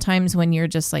sometimes when you're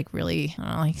just like really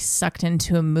like sucked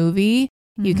into a movie,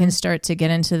 you can start to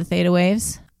get into the theta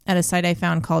waves. At a site I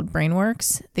found called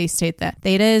Brainworks, they state that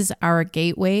theta is our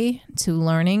gateway to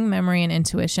learning, memory, and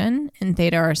intuition. In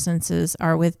theta, our senses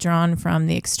are withdrawn from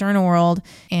the external world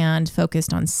and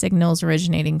focused on signals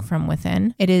originating from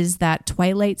within. It is that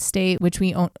twilight state which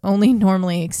we only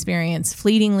normally experience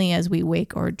fleetingly as we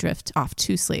wake or drift off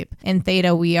to sleep. In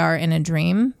theta, we are in a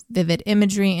dream, vivid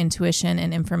imagery, intuition,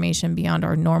 and information beyond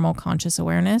our normal conscious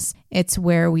awareness. It's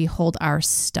where we hold our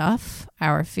stuff,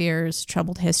 our fears,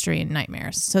 troubled history, and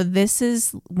nightmares. So this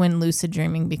is when lucid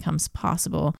dreaming becomes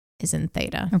possible, is in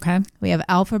theta. Okay. We have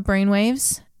alpha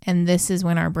brainwaves, and this is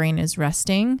when our brain is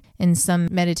resting. In some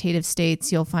meditative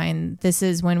states, you'll find this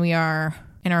is when we are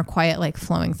in our quiet, like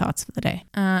flowing thoughts of the day.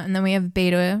 And then we have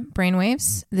beta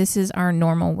brainwaves. This is our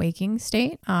normal waking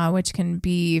state, which can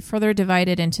be further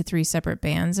divided into 3 separate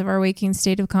bands of our waking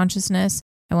state of consciousness.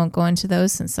 I won't go into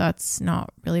those since that's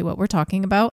not really what we're talking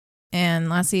about. And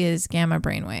lastly is gamma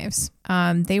brainwaves.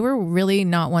 They were really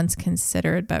not once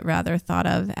considered, but rather thought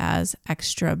of as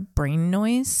extra brain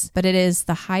noise. But it is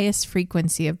the highest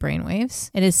frequency of brainwaves.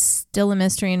 It is still a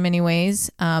mystery in many ways.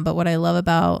 But what I love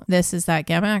about this is that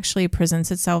gamma actually presents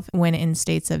itself when in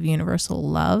states of universal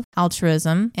love,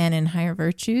 altruism, and in higher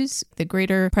virtues. The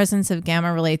greater presence of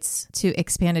gamma relates to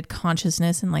expanded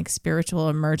consciousness and like spiritual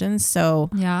emergence. So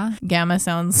yeah, gamma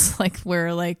sounds like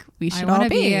where like we should all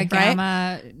be a right?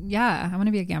 gamma. Yeah, I want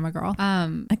to be a gamma girl.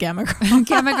 A gamma girl.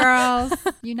 Gamma girls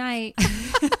unite.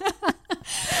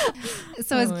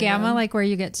 So is gamma like where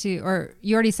you get to, or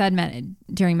you already said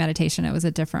during meditation it was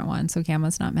a different one, so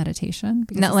gamma's not meditation?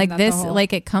 No, like this,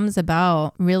 like it comes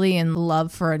about really in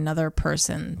love for another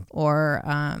person, or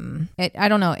I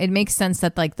don't know, it makes sense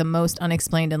that like the most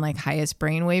unexplained and like highest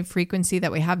brainwave frequency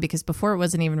that we have, because before it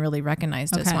wasn't even really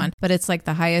recognized as one, but it's like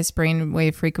the highest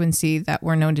brainwave frequency that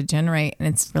we're known to generate, and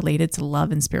it's related to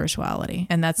love and spirituality,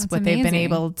 and that's what amazing. They've been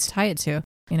able to tie it to.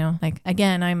 You know, like,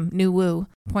 again, I'm new woo.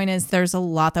 Point is, there's a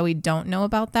lot that we don't know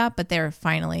about that, but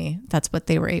that's what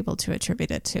they were able to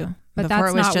attribute it to. But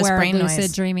before that's it was not just where brain lucid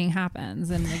noise. dreaming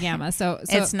happens in the gamma. So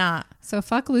it's not. So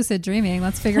fuck lucid dreaming.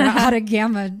 Let's figure out how to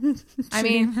gamma. I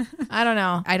mean, I don't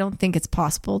know. I don't think it's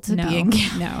possible to be in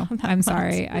gamma. No, I'm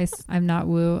sorry. I'm not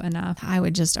woo enough. I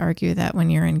would just argue that when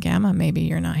you're in gamma, maybe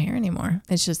you're not here anymore.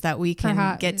 It's just that we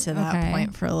can get to that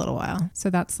point for a little while. So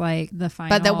that's like the final.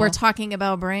 But that we're talking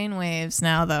about brain waves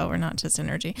now, though. We're not just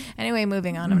energy. Anyway,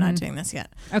 moving on. I'm not doing this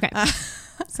yet. Okay.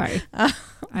 Sorry.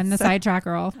 I'm the sidetrack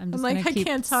girl. I'm like, I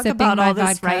can't talk about all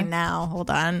this right now. Hold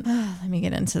on. Let me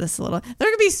get into this a little. They're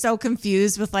going to be so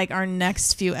confused with like our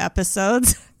next few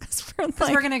episodes.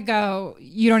 Because we're going to go,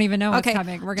 you don't even know what's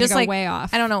coming. We're going to go way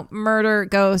off. I don't know, murder,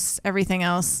 ghosts, everything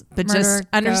else. But just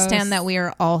understand that we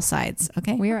are all sides,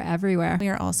 okay? We are everywhere. We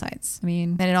are all sides. I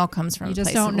mean, and it all comes from you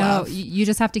just don't know. You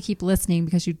just have to keep listening,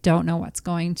 because you don't know what's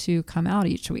going to come out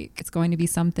each week. It's going to be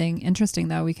something interesting,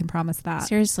 though. We can promise that.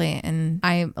 Seriously. And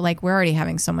we're already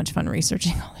having so much fun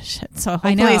researching all this shit. So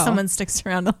hopefully someone sticks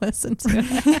around to listen to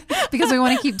it. Because we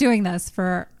want to keep doing this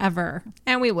forever.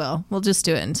 And we will. We'll just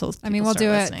do it until we'll do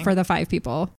listening. It for the 5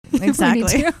 people.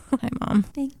 Exactly. Hi, Mom.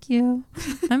 Thank you.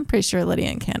 I'm pretty sure Lydia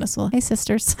and Candace will. Hey,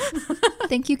 sisters.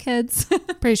 Thank you, kids.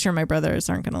 Pretty sure my brothers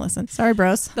aren't going to listen. Sorry,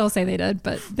 bros. They'll say they did,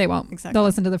 but they won't. Exactly. They'll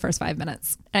listen to the first 5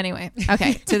 minutes. Anyway,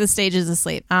 okay, to the stages of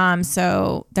sleep.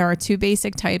 So there are 2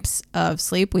 basic types of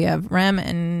sleep. We have REM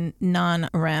and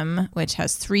non-REM, which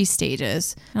has 3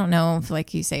 stages. I don't know if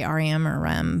like you say REM or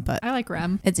REM, but I like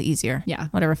REM. It's easier. Yeah.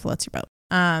 Whatever floats your boat.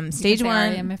 Stage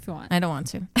 1. REM if you want. I don't want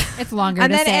to. It's longer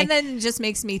and to then, say. And then it just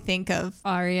makes me think of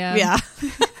REM. Yeah.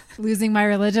 Losing my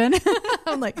religion.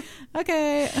 I'm like,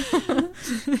 okay.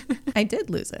 I did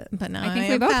lose it, but now I think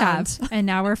we both have. And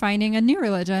now we're finding a new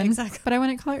religion. Exactly. But I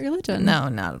wouldn't call it religion. No,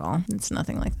 not at all. It's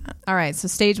nothing like that. All right. So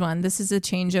stage 1, this is a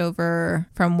changeover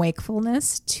from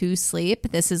wakefulness to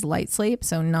sleep. This is light sleep.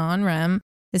 So non-REM.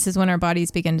 This is when our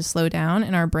bodies begin to slow down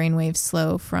and our brainwaves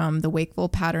slow from the wakeful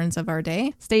patterns of our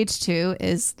day. Stage 2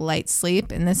 is light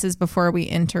sleep, and this is before we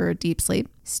enter deep sleep.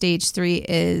 Stage 3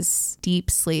 is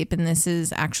deep sleep, and this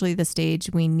is actually the stage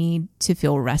we need to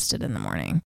feel rested in the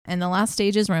morning. And the last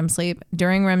stage is REM sleep.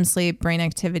 During REM sleep, brain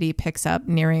activity picks up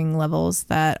nearing levels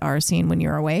that are seen when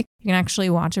you're awake. You can actually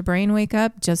watch a brain wake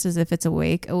up just as if it's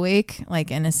awake,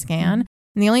 like in a scan.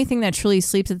 And the only thing that truly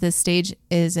sleeps at this stage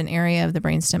is an area of the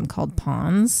brainstem called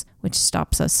pons, which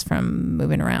stops us from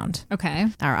moving around. Okay.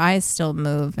 Our eyes still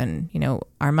move and,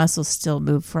 our muscles still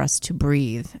move for us to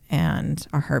breathe and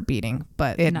our heart beating,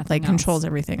 but it controls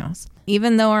everything else.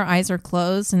 Even though our eyes are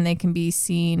closed and they can be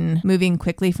seen moving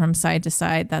quickly from side to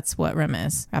side, that's what REM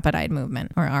is, rapid eye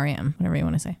movement, or REM, whatever you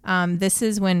want to say. This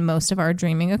is when most of our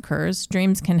dreaming occurs.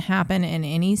 Dreams can happen in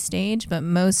any stage, but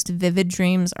most vivid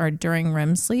dreams are during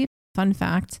REM sleep. Fun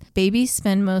fact, babies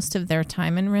spend most of their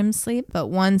time in REM sleep, but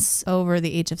once over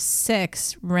the age of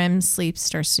 6, REM sleep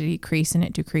starts to decrease and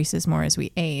it decreases more as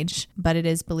we age. But it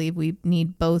is believed we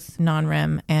need both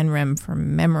non-REM and REM for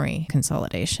memory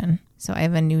consolidation. So I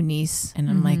have a new niece and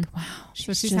I'm like, wow.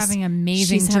 She's having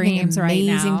amazing dreams right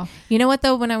now. You know what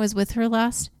though? When I was with her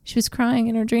last, she was crying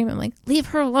in her dream. I'm like, leave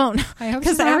her alone. I hope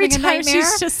because she's not every having a time nightmare.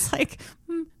 she's just like,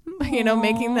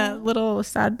 making that little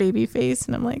sad baby face.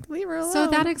 And I'm like, leave her alone. So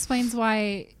that explains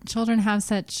why children have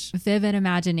such vivid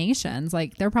imaginations.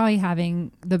 Like they're probably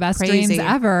having the best dreams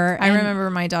ever. I remember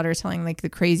my daughter telling like the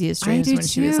craziest dreams when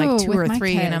she was like 2 or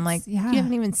 3. And I'm like, you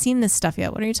haven't even seen this stuff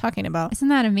yet. What are you talking about? Isn't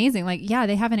that amazing? Like, yeah,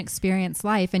 they haven't experienced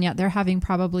life and yet they're having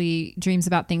probably dreams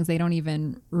about things they don't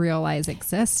even realize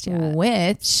exist yet.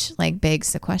 Which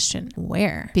begs the question,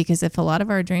 where? Because if a lot of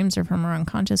our dreams are from our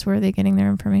unconscious, where are they getting their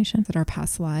information? Is it our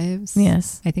past lives?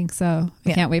 Yes. I think so.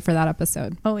 I can't wait for that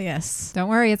episode. Oh, yes. Don't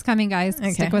worry. It's coming, guys.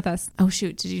 Okay. Stick with us. Oh,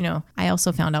 shoot. Did you know? I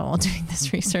also found out while doing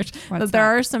this research that there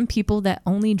are some people that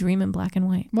only dream in black and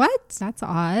white. What? That's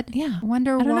odd. Yeah. I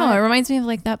wonder I don't know. It reminds me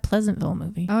of that Pleasantville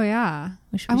movie. Oh, yeah.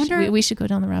 We should go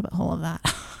down the rabbit hole of that.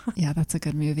 Yeah, that's a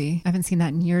good movie. I haven't seen that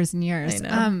in years and years.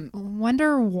 I know.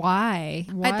 Wonder why.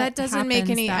 That doesn't make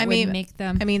any. Make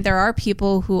them. There are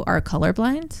people who are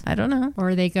colorblind. I don't know.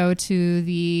 Or they go to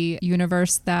the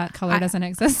universe that color doesn't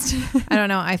exist. I don't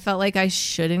know. I felt like I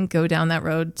shouldn't go down that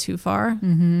road too far.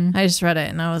 Mm-hmm. I just read it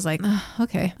and I was like, oh,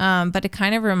 okay. But it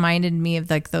kind of reminded me of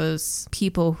those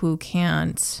people who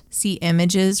can't see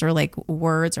images or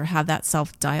words or have that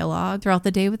self dialogue throughout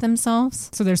the day with themselves.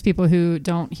 So there's people who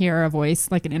don't hear a voice,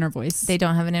 like an inner voice. They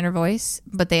don't have an inner voice,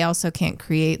 but they also can't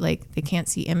create, they can't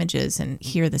see images and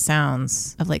hear the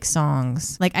sounds of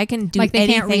songs. I can do they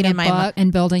anything can't read in a my book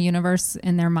and build a universe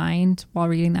in their mind while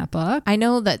reading that book. I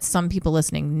know that some people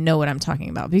listening know what I'm talking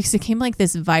about because it came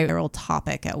this viral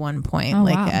topic at one point,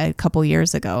 wow. a couple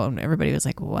years ago, and everybody was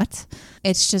like, what?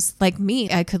 It's just like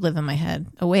me. I could live in my head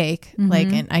awake,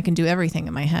 Mm-hmm. and I can do everything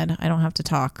in my head. I don't have to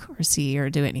talk or see or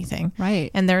do anything.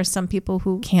 Right. And there are some people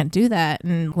who can't do that.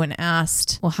 And when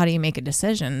asked, well, how do you make a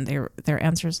decision? Their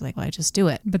answer is well, I just do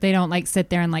it. But they don't sit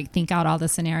there and think out all the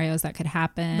scenarios that could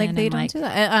happen. They don't do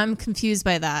that. I'm confused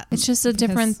by that. It's just a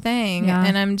different thing. Yeah.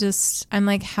 And I'm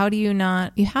like, how do you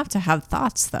not? You have to have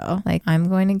thoughts though. I'm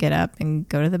going to get up and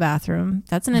go to the bathroom.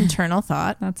 That's an internal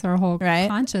thought. That's our whole right?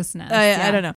 consciousness.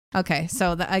 I don't know. Okay,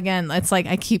 so again, it's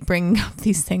I keep bringing up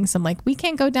these things. I'm like, we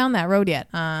can't go down that road yet.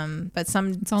 But it's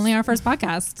only our first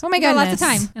podcast. Oh my goodness, lots of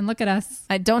time, and look at us.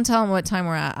 I don't tell them what time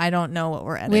we're at. I don't know what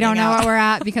we're at. We don't know what we're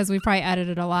at because we probably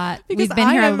edited a lot. Because we've been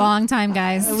here a long time,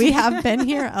 guys. We have been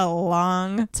here a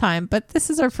long time, but this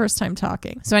is our first time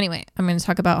talking. So anyway, I'm going to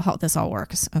talk about how this all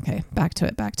works. Okay, back to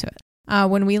it.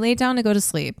 When we lay down to go to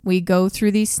sleep, we go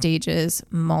through these stages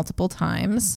multiple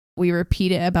times. We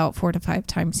repeat it about 4 to 5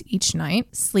 times each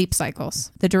night. Sleep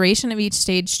cycles. The duration of each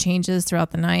stage changes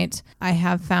throughout the night. I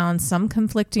have found some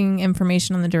conflicting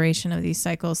information on the duration of these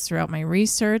cycles throughout my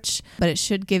research, but it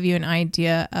should give you an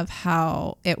idea of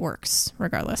how it works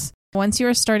regardless. Once you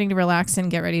are starting to relax and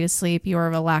get ready to sleep, you are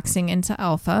relaxing into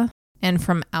alpha. And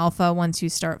from alpha, once you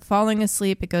start falling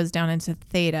asleep, it goes down into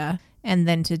theta, and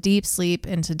then to deep sleep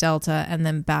into delta, and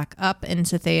then back up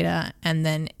into theta, and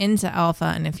then into alpha.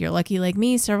 And if you're lucky like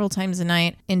me, several times a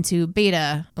night into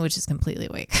beta, which is completely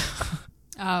awake.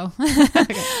 Oh,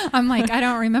 I'm like, I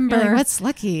don't remember. You're like, what's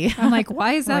lucky? I'm like,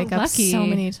 why is that wake lucky? Up so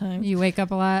many times. You wake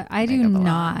up a lot. I do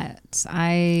not.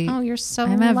 You're so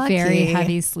lucky. I'm a very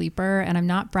heavy sleeper, and I'm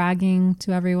not bragging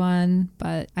to everyone,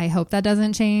 but I hope that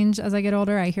doesn't change as I get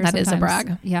older. I hear that is a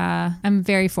brag. Yeah, I'm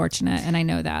very fortunate, and I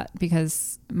know that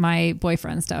because my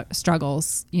boyfriend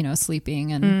struggles,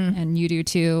 sleeping, and you do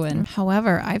too. And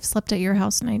however, I've slept at your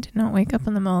house and I did not wake up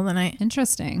in the middle of the night.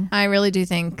 Interesting. I really do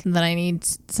think that I need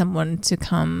someone to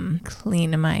come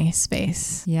clean my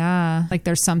space. Yeah,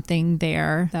 there's something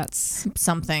there that's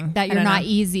something that you're not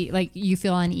easy. You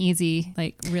feel uneasy.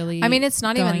 Really. I mean, it's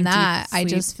not even that. I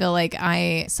just feel like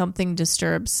something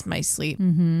disturbs my sleep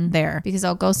there because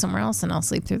I'll go somewhere else and I'll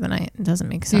sleep through the night. It doesn't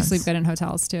make sense. You sleep good in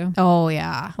hotels too. Oh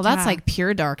yeah. Well, that's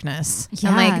pure darkness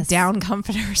and like down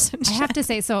comforters and shit. I have to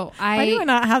say, so why do I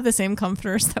not have the same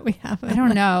comforters that we have? I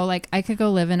don't know. Like I could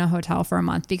go live in a hotel for a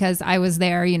month because I was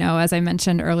there, you know, as I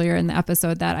mentioned earlier in the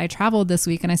episode that I traveled this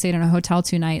week and I stayed in a hotel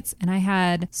 2 nights and I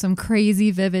had some crazy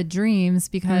vivid dreams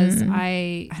because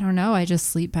I don't know. I just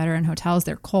sleep better in hotels.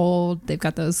 They're cold. They've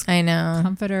got those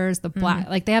comforters, the black,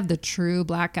 like they have the true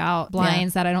blackout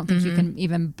blinds that I don't think you can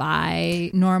even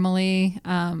buy normally.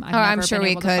 I'm sure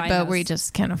we could, but we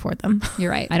just can't afford them.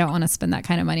 You're right. I don't want to spend that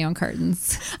kind of money on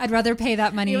curtains. I'd rather pay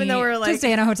that money even though we're like, to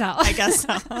stay in a hotel. I guess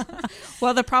so.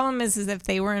 Well, the problem is if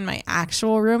they were in my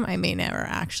actual room, I may never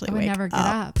actually wake up. I would never get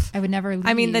up. I would never leave.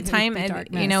 I mean, the time,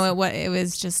 you know, it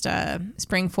was just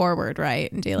spring forward,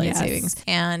 right? In daylight savings.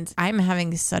 And I'm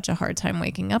having such a hard time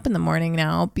waking up in the morning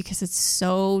now because it's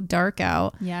so dark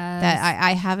out that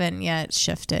I haven't yet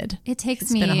shifted.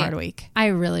 It's been a hard week. I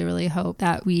really, really hope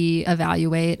that we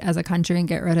evaluate as a country and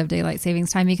get rid of daylight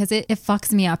savings time because it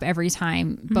fucks me up every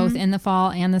time, both in the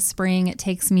fall and the spring. It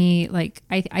takes me like,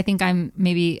 I think I'm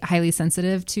maybe highly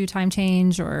sensitive to time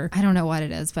change or I don't know what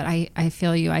it is, but I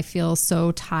feel you. I feel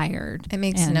so tired. It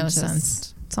makes no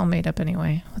sense. It's all made up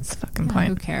anyway. What's the fucking point?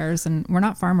 Who cares? And we're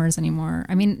not farmers anymore.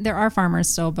 I mean, there are farmers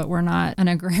still, but we're not an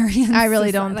agrarian. I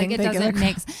really don't think it doesn't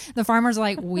make the farmers are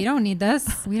like, we don't need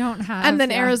this. We don't have. And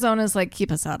then Arizona's like,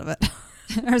 keep us out of it.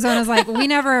 Arizona's like, we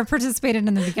never participated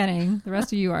in the beginning. The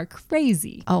rest of you are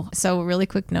crazy. Oh, so a really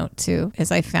quick note too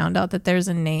is I found out that there's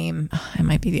a name. I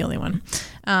might be the only one.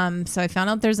 So I found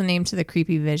out there's a name to the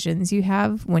creepy visions you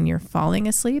have when you're falling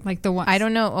asleep. Like the one. I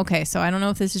don't know. Okay, so I don't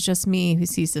know if this is just me who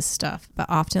sees this stuff, but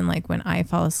often like when I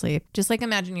fall asleep, just like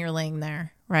imagine you're laying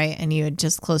there. Right. And you had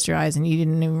just closed your eyes and you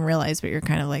didn't even realize, but you're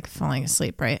kind of like falling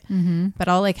asleep. Right. But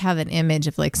I'll like have an image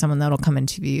of like someone that'll come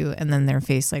into view and then their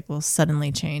face like will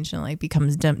suddenly change and like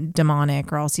becomes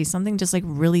demonic, or I'll see something just like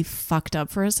really fucked up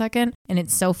for a second. And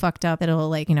it's so fucked up that it'll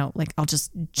like, you know, like I'll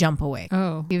just jump away.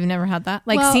 Oh, you've never had that?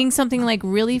 Like seeing something like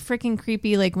really freaking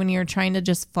creepy, like when you're trying to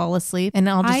just fall asleep and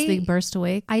I'll just like burst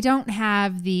awake. I don't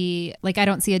have the, like, I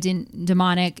don't see a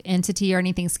demonic entity or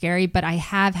anything scary, but I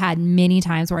have had many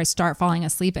times where I start falling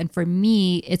asleep. And for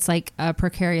me, it's like a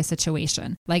precarious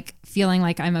situation, like feeling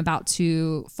like I'm about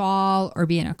to fall or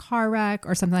be in a car wreck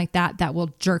or something like that, that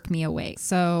will jerk me awake.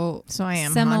 So I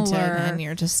am haunted and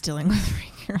you're just dealing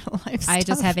with your life stuff. I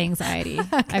just have anxiety.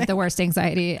 Okay. I have the worst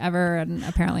anxiety ever. And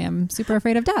apparently I'm super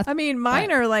afraid of death. I mean,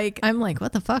 mine are like, I'm like,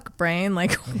 what the fuck, brain?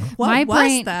 Like, what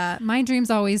was that? My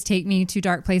dreams always take me to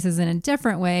dark places in a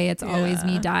different way. It's always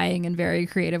me dying in very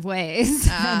creative ways.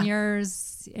 And yours...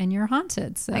 And you're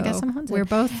haunted. So I guess I'm haunted. We're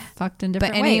both fucked in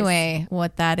different ways. But anyway,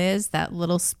 what that is, that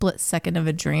little split second of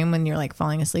a dream when you're like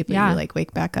falling asleep and you like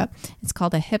wake back up, it's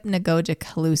called a hypnagogic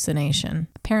hallucination.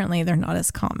 Apparently they're not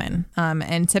as common.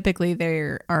 And typically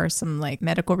there are some like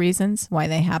medical reasons why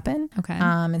they happen. Okay.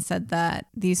 It said that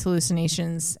these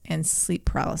hallucinations and sleep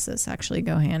paralysis actually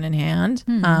go hand in hand.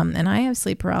 And I have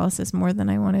sleep paralysis more than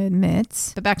I want to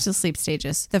admit. But back to the sleep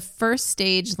stages. The first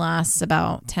stage lasts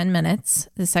about 10 minutes.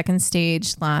 The second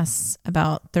stage lasts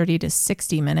about 30 to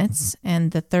 60 minutes.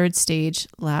 And the third stage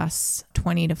lasts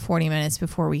 20 to 40 minutes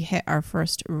before we hit our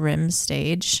first REM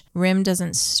stage. REM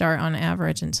doesn't start on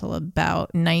average until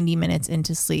about 90 minutes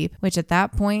into sleep, which at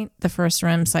that point, the first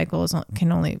REM cycle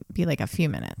can only be like a few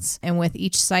minutes. And with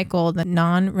each cycle, the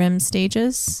non-REM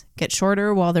stages get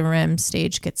shorter while the REM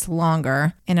stage gets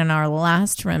longer. And in our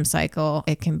last REM cycle,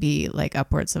 it can be like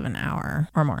upwards of an hour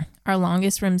or more. Our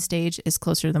longest REM stage is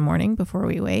closer to the morning before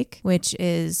we wake, which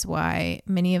is why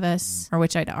many of us, or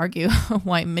which I'd argue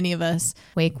why many of us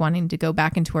wake wanting to go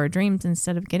back into our dreams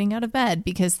instead of getting out of bed,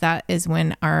 because that is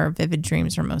when our vivid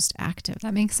dreams are most active.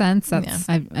 That makes sense.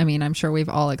 I mean, I'm sure we've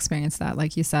all experienced that.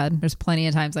 Like you said, there's plenty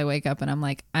of times I wake up and I'm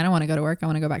like, I don't want to go to work. I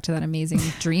want to go back to that amazing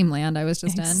dreamland I was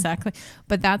just in. Exactly.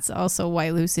 But that's also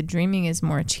why lucid dreaming is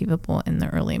more achievable in the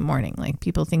early morning. Like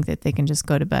people think that they can just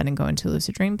go to bed and go into a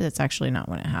lucid dream, but it's actually not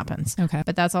when it happens. Okay.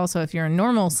 But that's also if you're a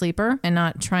normal sleeper and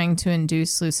not trying to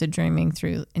induce lucid dreaming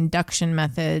through induction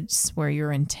methods where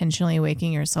you're intentionally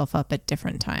waking yourself up at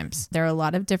different times. There are a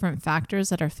lot of different factors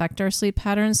that affect our sleep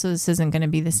patterns, so this isn't going to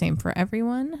be the same for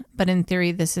everyone. But in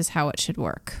theory, this is how it should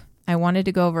work. I wanted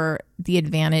to go over the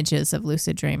advantages of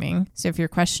lucid dreaming. So if you're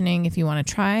questioning if you want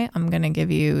to try, I'm going to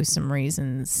give you some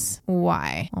reasons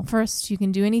why. Well, first, you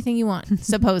can do anything you want,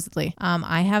 supposedly.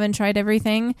 I haven't tried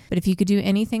everything, but if you could do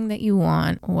anything that you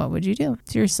want, what would you do?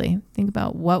 Seriously, think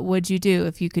about what would you do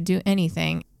if you could do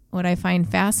anything. What I find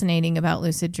fascinating about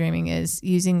lucid dreaming is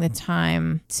using the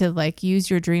time to like use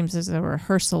your dreams as a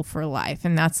rehearsal for life.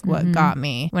 And that's what got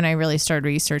me when I really started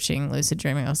researching lucid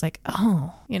dreaming. I was like,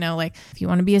 oh, You know, like if you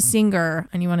want to be a singer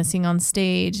and you want to sing on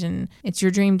stage and it's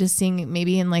your dream to sing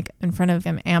maybe in front of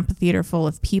an amphitheater full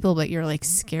of people, but you're like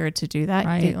scared to do that.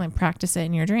 Right. You like practice it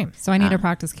in your dream. So I need to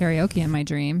practice karaoke in my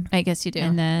dream. I guess you do.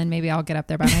 And then maybe I'll get up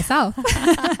there by myself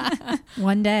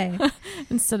one day.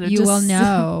 Instead of you will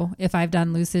know if I've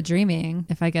done lucid dreaming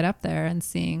if I get up there and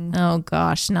sing. Oh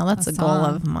gosh, now that's a goal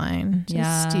of mine.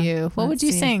 Just you. What would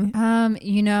you sing?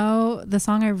 You know, the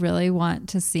song I really want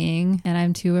to sing and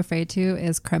I'm too afraid to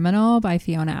is Criminal by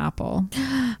Fiona Apple.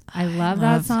 I love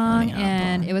that song,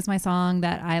 and it was my song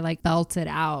that I like belted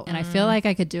out, and I feel like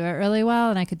I could do it really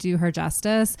well and I could do her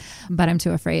justice, but I'm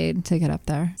too afraid to get up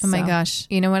there. Oh my gosh.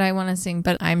 You know what I want to sing,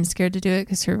 but I'm scared to do it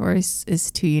because her voice is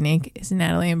too unique, is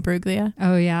Natalie Imbruglia.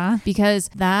 Oh yeah? Because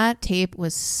that tape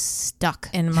was stuck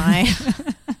in my...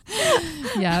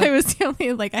 Yeah. I was the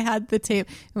only, like, I had the tape.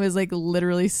 It was like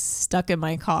literally stuck in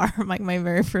my car, like my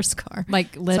very first car.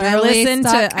 Like literally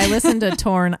I listened to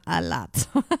Torn a lot.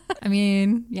 I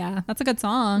mean, yeah, that's a good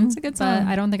song. It's a good song.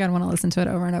 But I don't think I'd want to listen to it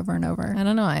over and over and over. I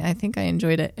don't know. I think I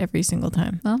enjoyed it every single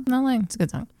time. Well, not lying. It's a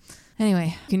good song.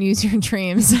 Anyway, you can use your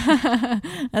dreams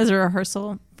as a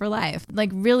rehearsal for life.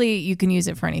 Like really, you can use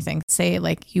it for anything. Say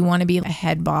like you want to be a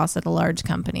head boss at a large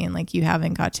company and like you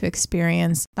haven't got to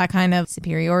experience that kind of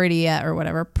superiority yet or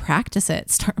whatever. Practice it.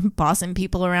 Start bossing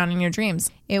people around in your dreams.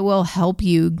 It will help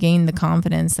you gain the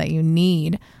confidence that you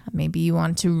need. Maybe you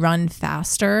want to run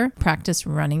faster. Practice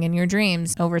running in your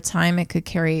dreams. Over time, it could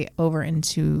carry over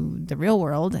into the real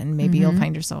world and maybe you'll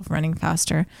find yourself running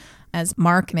faster. As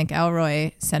Mark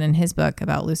McElroy said in his book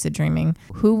about lucid dreaming,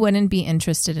 who wouldn't be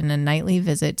interested in a nightly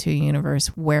visit to a universe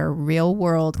where real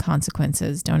world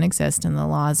consequences don't exist and the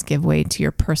laws give way to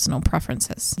your personal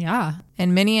preferences? Yeah.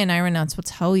 And many Aeronauts will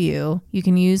tell you you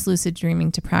can use lucid dreaming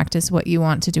to practice what you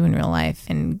want to do in real life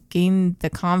and gain the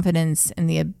confidence and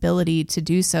the ability to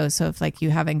do so. So if like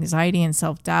you have anxiety and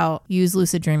self-doubt, use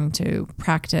lucid dreaming to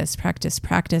practice,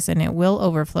 and it will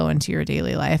overflow into your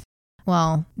daily life.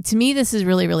 Well, to me, this is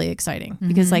really, really exciting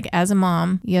because like as a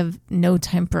mom, you have no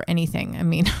time for anything. I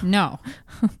mean, no,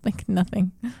 like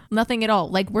nothing at all.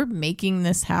 Like we're making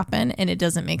this happen and it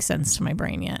doesn't make sense to my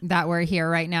brain yet. That we're here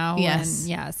right now. Yes. And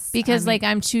yes. Because like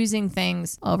I'm choosing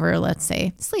things over, let's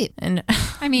say, sleep. And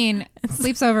I mean,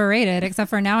 sleep's overrated, except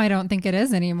for now I don't think it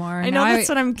is anymore. I know that's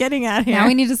what I'm getting at here. Now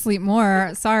we need to sleep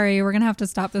more. Sorry, we're going to have to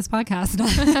stop this podcast.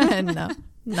 No.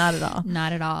 Not at all.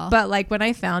 Not at all. But like when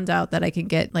I found out that I could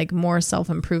get like more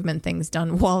self-improvement things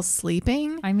done while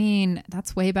sleeping. I mean,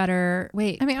 that's way better.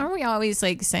 Wait. I mean, aren't we always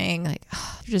like saying like,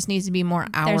 oh, there just needs to be more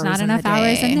hours? There's not enough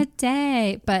hours in the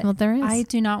day. But well, there is. I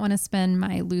do not want to spend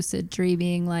my lucid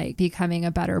dreaming like becoming a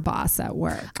better boss at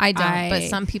work. I don't, but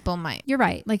some people might. You're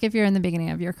right. Like if you're in the beginning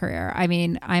of your career. I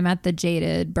mean, I'm at the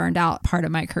jaded, burned out part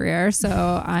of my career. So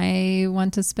I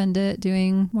want to spend it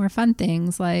doing more fun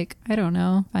things like, I don't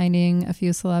know, finding a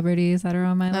few celebrities that are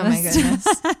on my list. Oh my goodness.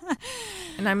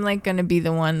 And I'm like going to be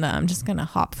the one that I'm just going to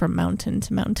hop from mountain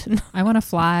to mountain. I want to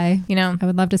fly. You know, I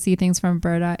would love to see things from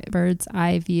bird's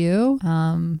eye view.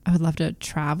 I would love to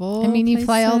travel. I mean, you places.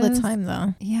 fly all the time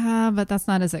though. Yeah, but that's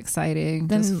not as exciting.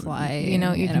 Then, just fly. You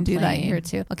know, you can do that here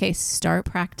too. Okay, start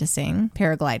practicing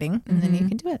paragliding and then you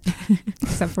can do it.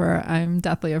 Except for I'm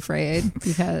deathly afraid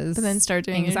because but then start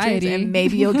doing anxiety and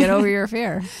maybe you'll get over your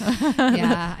fear.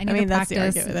 Yeah, I mean that's practice. the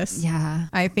argument with this. Yeah,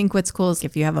 I think what's cool is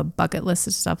if you have a bucket list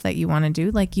of stuff that you want to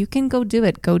do, like you can go do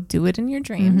it. Go do it in your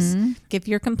dreams. If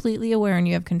you're completely aware and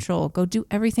you have control, go do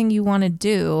everything you want to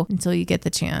do until you get the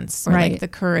chance or like the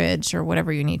courage or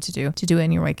whatever you need to do it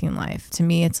in your waking life. To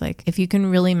me, it's like if you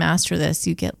can really master this,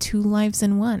 you get 2 lives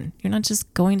in one. You're not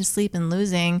just going to sleep and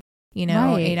losing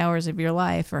 8 hours of your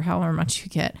life or however much you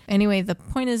get. Anyway, the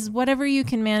point is whatever you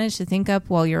can manage to think up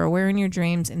while you're aware in your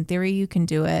dreams, in theory, you can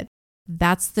do it.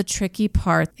 That's the tricky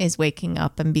part, is waking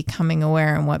up and becoming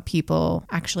aware, and what people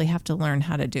actually have to learn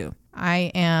how to do.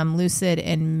 I am lucid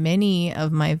in many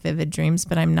of my vivid dreams,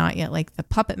 but I'm not yet like the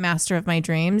puppet master of my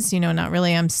dreams. Not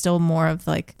really. I'm still more of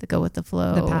like the go with the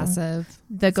flow, the passive,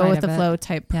 the go with the flow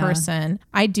type person.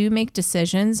 I do make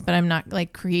decisions, but I'm not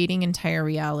like creating entire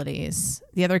realities.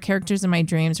 The other characters in my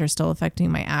dreams are still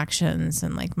affecting my actions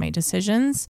and like my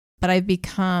decisions. But I've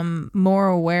become more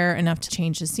aware enough to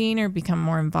change the scene or become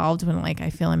more involved when like I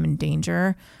feel I'm in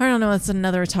danger. I don't know. It's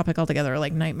another topic altogether,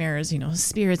 like nightmares,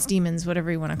 spirits, demons,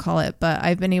 whatever you want to call it. But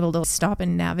I've been able to stop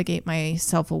and navigate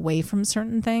myself away from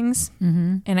certain things.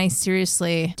 And I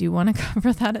seriously do want to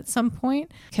cover that at some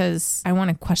point because I want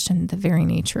to question the very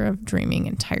nature of dreaming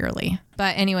entirely.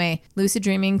 But anyway, lucid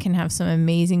dreaming can have some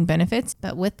amazing benefits.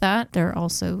 But with that, there are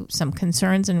also some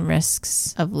concerns and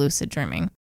risks of lucid dreaming.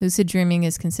 Lucid dreaming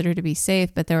is considered to be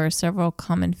safe, but there are several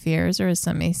common fears, or as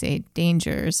some may say,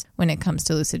 dangers when it comes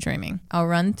to lucid dreaming. I'll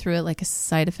run through it like a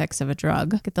side effects of a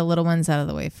drug, get the little ones out of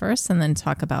the way first, and then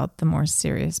talk about the more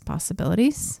serious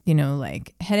possibilities.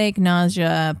 Like headache,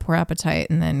 nausea, poor appetite,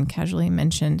 and then casually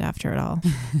mentioned after it all,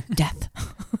 death.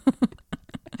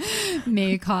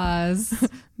 May cause Cause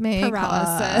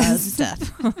paralysis.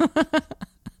 death.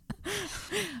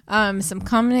 Some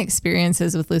common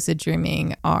experiences with lucid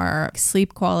dreaming are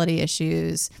sleep quality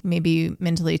issues, maybe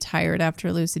mentally tired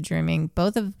after lucid dreaming,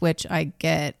 both of which I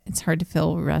get. It's hard to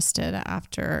feel rested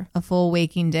after a full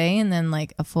waking day and then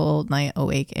like a full night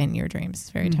awake in your dreams. It's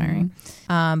very tiring.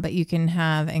 But you can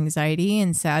have anxiety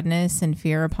and sadness and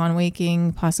fear upon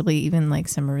waking, possibly even like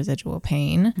some residual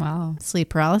pain. Wow. Sleep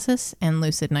paralysis and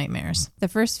lucid nightmares. The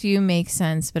first few make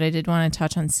sense, but I did want to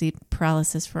touch on sleep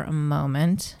paralysis for a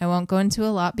moment. I won't go into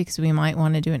a lot because we might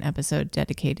want to do an episode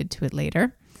dedicated to it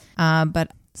later.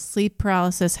 But sleep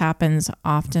paralysis happens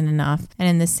often enough. And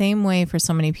in the same way for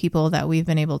so many people that we've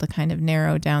been able to kind of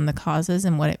narrow down the causes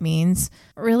and what it means,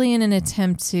 really in an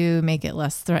attempt to make it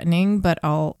less threatening. But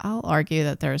I'll argue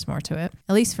that there's more to it,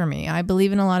 at least for me. I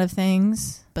believe in a lot of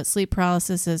things, but sleep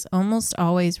paralysis is almost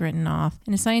always written off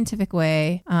in a scientific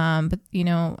way. But,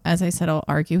 as I said, I'll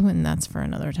argue, and that's for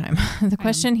another time. The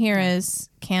question here is,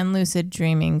 can lucid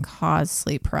dreaming cause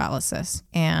sleep paralysis?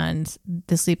 And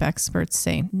the sleep experts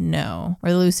say no,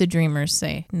 or the lucid dreamers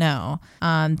say no,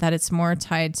 that it's more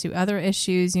tied to other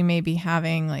issues you may be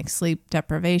having, like sleep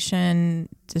deprivation,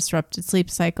 disrupted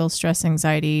sleep cycle, stress,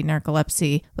 anxiety,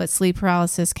 narcolepsy, but sleep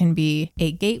paralysis can be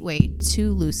a gateway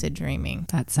to lucid dreaming.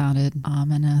 That sounded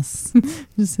ominous.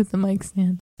 Just hit the mic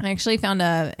stand. I actually found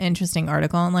an interesting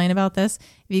article online about this.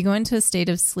 If you go into a state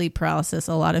of sleep paralysis,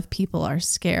 a lot of people are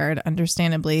scared,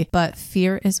 understandably, but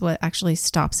fear is what actually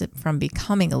stops it from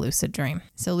becoming a lucid dream.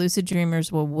 So lucid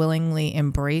dreamers will willingly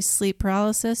embrace sleep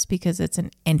paralysis because it's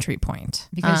an entry point.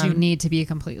 Because you need to be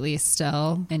completely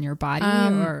still in your body?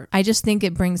 Or I just think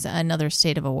it brings another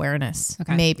state of awareness,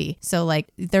 maybe. So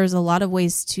like there's a lot of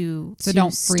ways to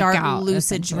don't freak start out,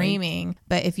 lucid dreaming,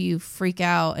 but if you freak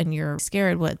out and you're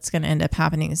scared, what's going to end up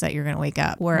happening is that you're going to wake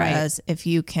up. Whereas if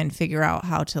you can figure out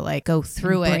how to like go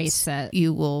through it,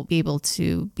 you will be able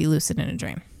to be lucid in a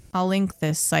dream. I'll link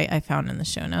this site I found in the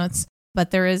show notes,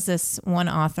 but there is this one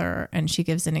author and she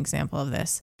gives an example of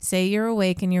this. Say you're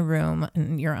awake in your room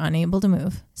and you're unable to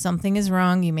move. Something is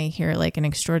wrong. You may hear like an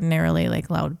extraordinarily like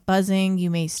loud buzzing. You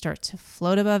may start to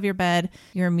float above your bed.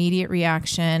 Your immediate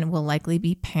reaction will likely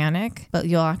be panic, but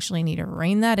you'll actually need to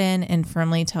rein that in and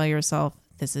firmly tell yourself,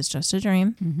 this is just a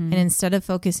dream. And instead of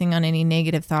focusing on any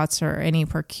negative thoughts or any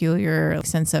peculiar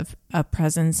sense of a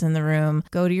presence in the room,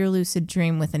 go to your lucid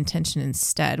dream with intention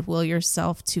instead. Will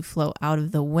yourself to float out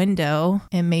of the window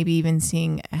and maybe even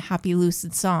sing a happy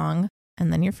lucid song,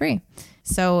 and then you're free.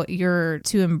 So you're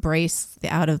to embrace the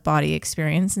out-of-body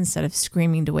experience instead of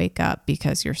screaming to wake up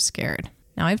because you're scared.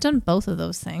 Now, I've done both of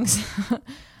those things.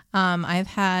 I've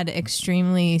had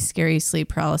extremely scary sleep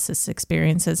paralysis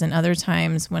experiences and other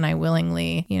times when I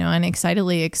willingly, and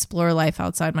excitedly explore life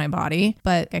outside my body.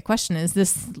 But my question is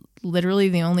this literally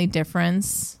the only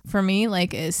difference for me,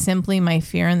 like, is simply my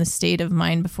fear and the state of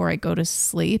mind before I go to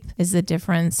sleep is the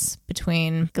difference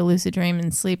between the lucid dream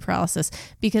and sleep paralysis.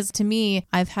 Because to me,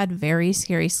 I've had very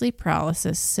scary sleep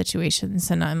paralysis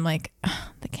situations and I'm like,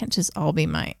 that can't just all be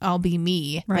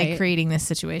me, like creating this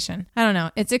situation. I don't know.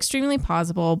 It's extremely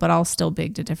plausible, but I'll still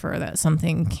beg to differ that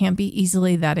something can't be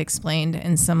easily that explained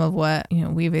in some of what,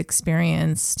 we've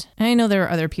experienced. And I know there are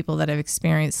other people that have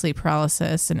experienced sleep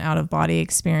paralysis and out of body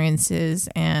experiences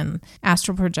and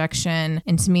astral projection.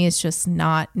 And to me, it's just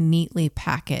not neatly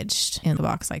packaged in a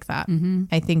box like that.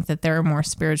 I think that there are more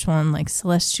spiritual and like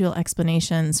celestial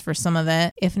explanations for some of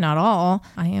it, if not all.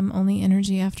 I am only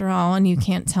energy after all, and you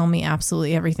can't tell me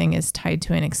absolutely everything is tied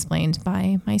to and explained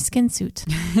by my skin suit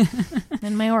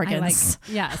and my organs.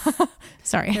 Yes.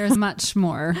 Sorry. There's much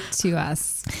more to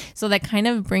us. So that kind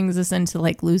of brings us into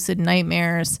like lucid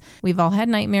nightmares. We've all had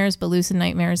nightmares, but lucid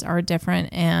nightmares are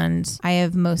different. And I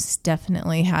have most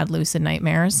definitely had lucid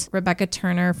nightmares. Rebecca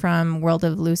Turner from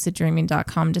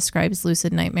worldofluciddreaming.com describes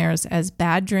lucid nightmares as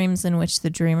bad dreams in which the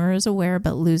dreamer is aware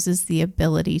but loses the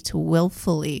ability to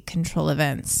willfully control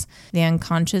events. The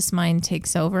unconscious mind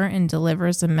takes over and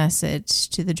delivers a message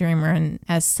to the dreamer and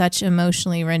as such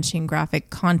emotionally wrenching graphic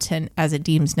content as it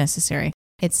deems necessary.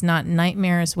 It's not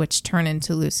nightmares which turn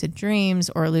into lucid dreams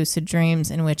or lucid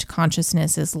dreams in which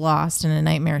consciousness is lost and a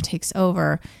nightmare takes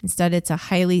over. Instead, it's a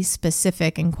highly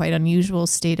specific and quite unusual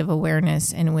state of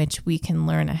awareness in which we can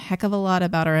learn a heck of a lot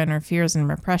about our inner fears and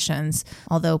repressions.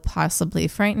 Although possibly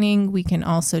frightening, we can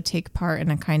also take part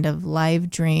in a kind of live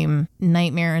dream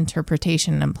nightmare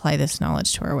interpretation and apply this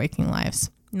knowledge to our waking lives.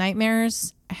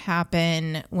 Nightmares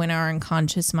happen when our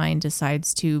unconscious mind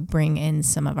decides to bring in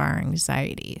some of our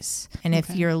anxieties. And if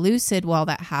you're lucid while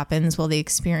that happens, well, the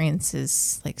experience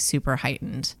is like super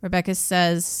heightened. Rebecca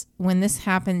says, when this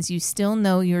happens, you still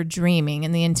know you're dreaming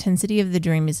and the intensity of the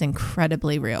dream is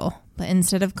incredibly real. But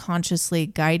instead of consciously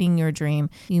guiding your dream,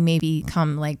 you may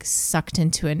become like sucked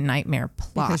into a nightmare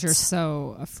plot. Because you're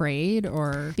so afraid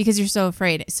or... Because you're so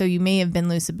afraid. So you may have been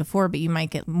lucid before, but you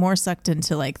might get more sucked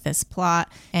into like this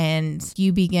plot and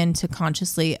you begin to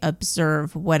consciously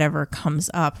observe whatever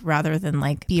comes up rather than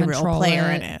like be Control a real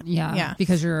player it. in it. Yeah.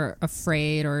 Because you're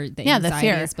afraid or the anxiety the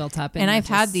fear is built up. And I've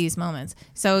had these moments.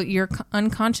 So your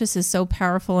unconscious is so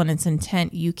powerful in its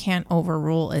intent, you can't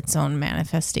overrule its own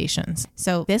manifestations.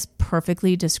 So this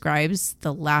perfectly describes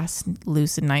the last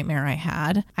lucid nightmare I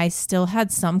had. I still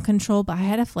had some control, but I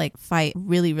had to like fight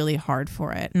really, really hard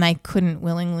for it. And I couldn't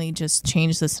willingly just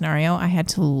change the scenario. I had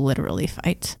to literally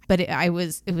fight. But it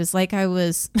was like I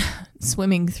was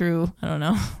swimming through, I don't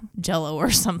know, Jello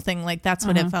or something. Like that's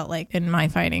what it felt like in my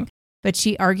fighting. But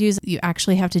she argues you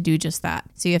actually have to do just that.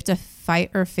 So you have to fight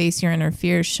or face your inner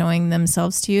fears showing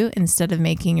themselves to you instead of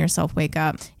making yourself wake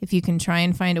up. If you can try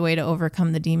and find a way to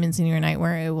overcome the demons in your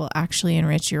nightmare, it will actually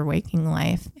enrich your waking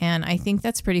life. And I think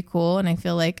that's pretty cool. And I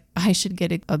feel like I should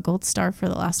get a gold star for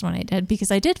the last one I did because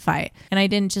I did fight. And I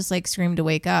didn't just like scream to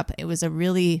wake up. It was a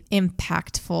really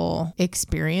impactful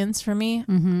experience for me.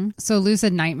 Mm-hmm. So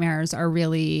lucid nightmares are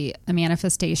really a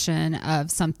manifestation of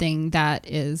something that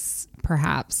is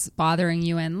perhaps bothering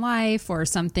you in life or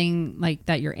something like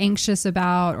that you're anxious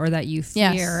about or that you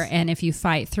fear. Yes. And if you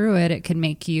fight through it, it can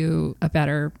make you a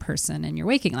better person in your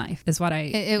waking life is what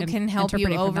it can help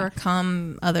you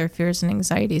overcome other fears and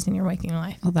anxieties in your waking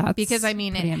life. Well, that's because I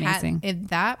mean, amazing.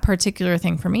 That particular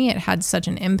thing for me, it had such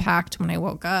an impact when I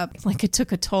woke up. Like it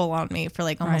took a toll on me for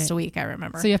like almost a week, I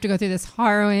remember. So you have to go through this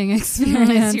harrowing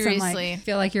experience. Seriously. And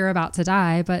feel like you're about to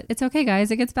die, but it's okay, guys.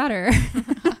 It gets better.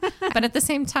 But at the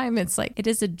same time, it's like, it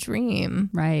is a dream.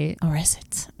 Right. Or is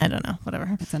it? I don't know.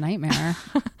 Whatever. It's a nightmare.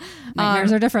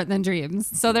 Nightmares are different than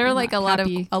dreams. So there are like a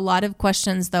lot of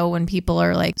questions though when people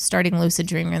are like starting lucid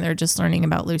dreaming or they're just learning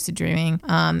about lucid dreaming.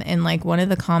 And like one of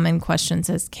the common questions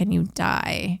is, can you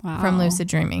die from lucid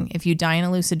dreaming? If you die in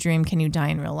a lucid dream, can you die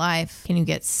in real life? Can you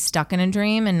get stuck in a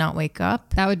dream and not wake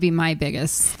up? That would be my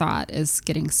biggest thought is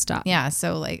getting stuck. Yeah.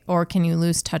 So like, or can you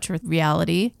lose touch with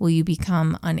reality? Will you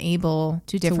become unable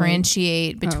to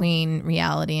differentiate between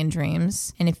reality and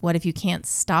dreams? And what if you can't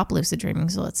stop lucid dreaming?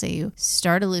 So let's say you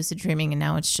start a lucid dreaming and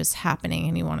now it's just happening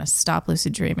and you want to stop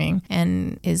lucid dreaming.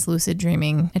 And is lucid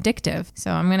dreaming addictive?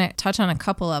 So I'm going to touch on a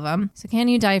couple of them. So can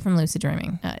you die from lucid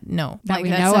dreaming? No. That we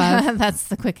know of. That's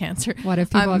the quick answer. What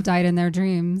if people have died in their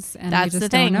dreams and that's we just the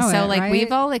thing. don't know so it, like right?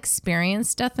 we've all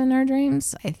experienced death in our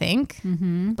dreams, I think,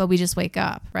 but we just wake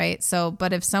up, right? So,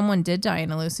 but if someone did die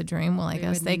in a lucid dream, well, I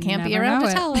guess they can't be around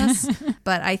to tell us.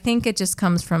 But I think it just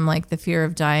comes from like the fear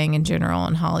of dying in general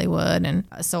in Hollywood. And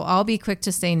so I'll be quick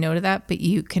to say no to that, but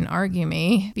you can argue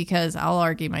me because I'll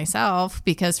argue myself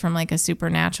because from like a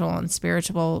supernatural and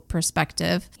spiritual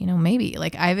perspective, you know, maybe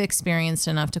like I've experienced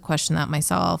enough to question that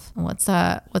myself. What's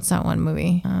that one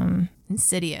movie?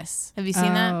 Insidious. Have you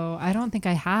seen that? Oh, I don't think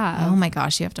I have. Oh my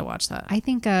gosh, you have to watch that.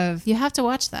 You have to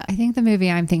watch that. I think the movie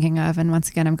I'm thinking of, and once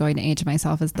again, I'm going to age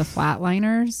myself, is the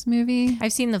Flatliners movie.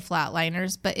 I've seen the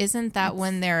Flatliners, but isn't that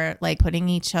when they're like putting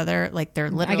each other, like they're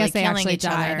literally I guess they killing actually each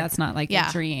die. other? That's not like a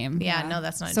dream. Yeah, no,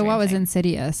 that's not a So dream what was thing.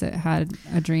 Insidious? It had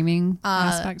a dreaming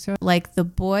aspect to it? Like the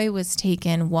boy was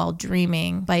taken while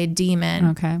dreaming by a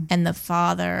demon. Okay. And the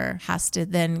father has to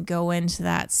then go into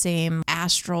that same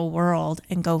astral world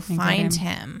and go find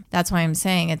him. That's why I'm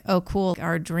saying it. Oh, cool.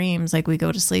 Our dreams, like we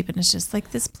go to sleep and it's just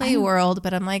like this play world.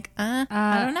 But I'm like, I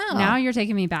don't know. Now you're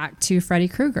taking me back to Freddy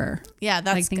Krueger. Yeah,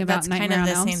 that's like think about kind of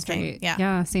the Elm same Street. thing. Yeah.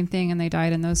 Yeah, same thing. And they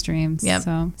died in those dreams. Yep.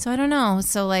 So I don't know.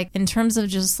 So like in terms of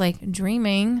just like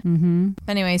dreaming.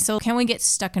 Anyway, so can we get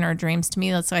stuck in our dreams? To me,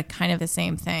 that's like kind of the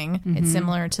same thing. It's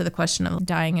similar to the question of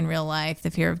dying in real life. The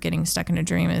fear of getting stuck in a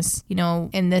dream is, you know,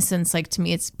 in this sense, like to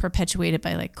me, it's perpetuated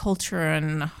by like culture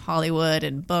and Hollywood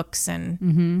and books and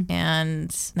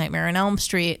Nightmare on Elm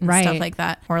Street and stuff like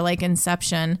that, or like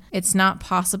Inception. It's not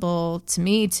possible to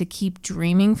me to keep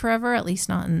dreaming forever, at least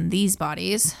not in these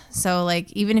bodies. So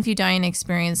like even if you die and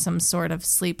experience some sort of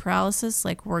sleep paralysis,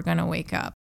 like we're gonna wake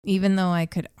up. even though I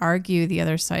could argue the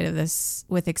other side of this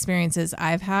with experiences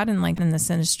I've had and like in the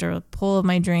sinister pull of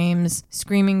my dreams,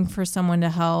 screaming for someone to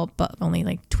help, but only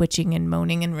like twitching and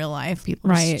moaning in real life.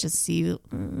 People just see you.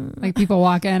 Like people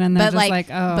walk in and they're just like,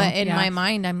 oh. But in my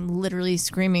mind, I'm literally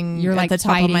screaming. You're at like the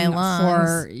top of my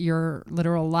lungs for your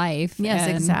literal life. Yes,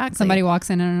 and exactly. Somebody walks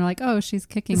in and they're like, oh, she's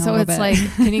kicking a so little it's bit. like,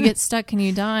 can you get stuck? Can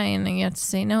you die? And you have to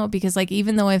say no, because like,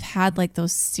 even though I've had like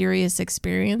those serious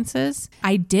experiences,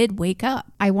 I did wake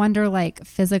up. I wonder, like,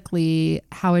 physically,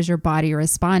 how is your body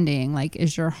responding? Like,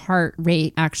 is your heart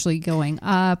rate actually going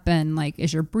up, and like,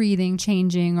 is your breathing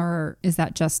changing, or is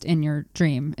that just in your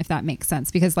dream, if that makes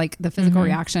sense? Because like the physical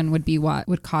reaction would be what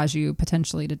would cause you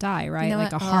potentially to die, right? You know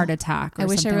like what? a heart attack or I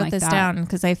wish I something wrote like this that. down,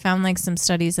 because I found like some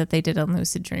studies that they did on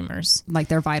lucid dreamers. Like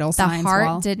their vital The signs.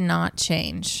 heart did not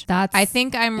change. That's I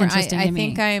think I'm interesting I to me.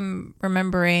 think I'm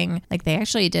remembering, like, they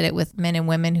actually did it with men and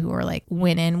women who were like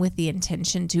went in with the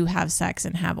intention to have sex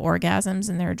and have orgasms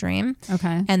in their dream.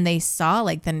 Okay. And they saw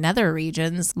like the nether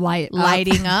regions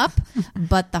lighting up,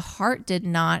 but the heart did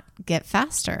not get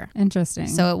faster. Interesting.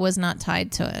 So it was not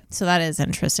tied to it. So that is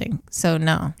interesting. So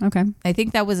no. Okay. I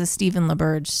think that was a Stephen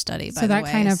LaBerge study, by So the that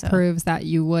way. kind of proves that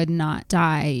you would not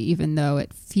die, even though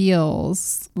it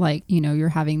feels like, you know, you're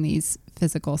having these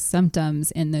physical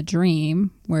symptoms in the dream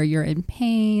where you're in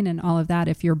pain and all of that.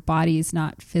 If your body's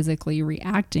not physically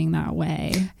reacting that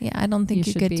way. Yeah, I don't think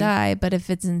you could die. But if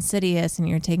it's insidious and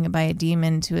you're taken by a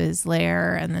demon to his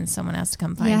lair and then someone has to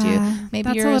come find you,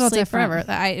 maybe you're asleep forever.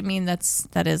 I mean, that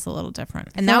is a little different.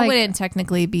 And that wouldn't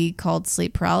technically be called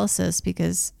sleep paralysis,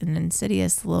 because in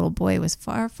Insidious, the little boy was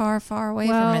far, far, far away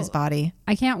from his body.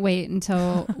 I can't wait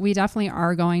until we definitely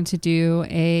are going to do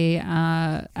a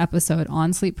episode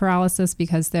on sleep paralysis,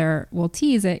 because we'll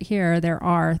tease it here. There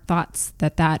are thoughts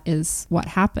that is what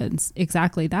happens.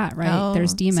 Exactly that, right? Oh,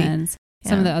 there's demons.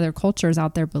 Some of the other cultures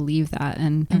out there believe that,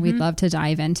 and we'd love to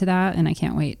dive into that, and I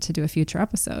can't wait to do a future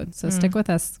episode. So stick with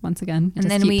us once again, and just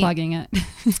then keep plugging it.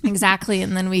 Exactly.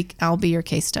 And then I'll be your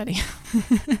case study.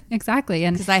 Exactly.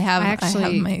 And because I have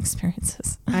my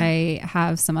experiences. I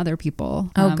have some other people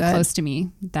close to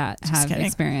me that have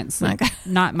experienced,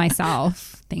 not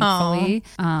myself, thankfully,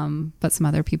 but some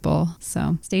other people.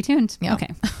 So stay tuned. Yep.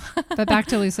 Okay. But back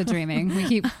to lucid dreaming.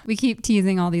 We keep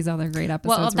teasing all these other great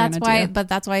episodes. Well,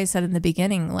 that's why I said in the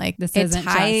beginning, like, this it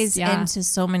ties into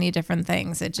so many different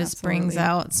things. It just brings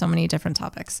out so many different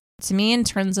topics. To me, in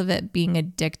terms of it being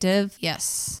addictive,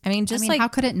 yes. I mean, how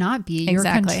could it not be?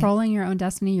 Exactly. You're controlling your own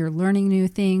destiny. You're learning new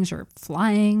things. You're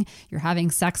flying. You're having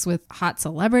sex with hot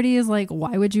celebrities. Like,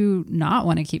 why would you not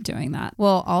want to keep doing that?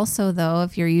 Well, also, though,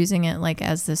 if you're using it like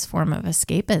as this form of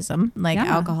escapism, like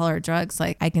alcohol or drugs,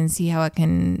 like, I can see how it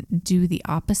can do the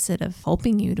opposite of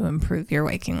helping you to improve your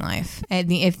waking life.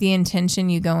 And if the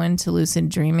intention you go into lucid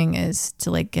dreaming is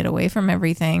to like get away from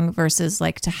everything versus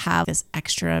like to have this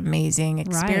extra amazing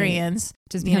experience.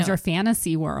 Just becomes your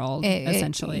fantasy world,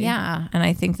 essentially. Yeah. And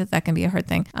I think that can be a hard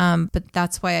thing. But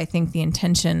that's why I think the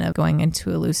intention of going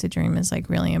into a lucid dream is like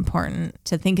really important,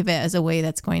 to think of it as a way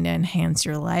that's going to enhance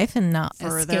your life and not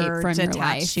further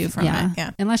detach you from it.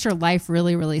 Yeah. Unless your life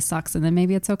really, really sucks, and then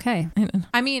maybe it's okay.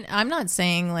 I mean, I'm not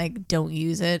saying like don't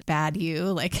use it, bad you,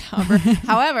 like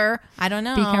however, I don't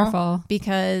know. Be careful.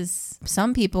 Because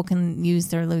some people can use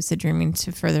their lucid dreaming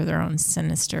to further their own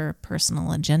sinister personal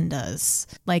agendas.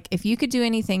 Like, if you could do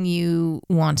anything you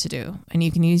want to do, and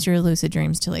you can use your lucid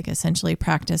dreams to like essentially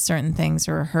practice certain things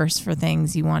or rehearse for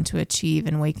things you want to achieve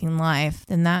in waking life,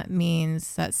 then that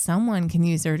means that someone can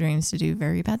use their dreams to do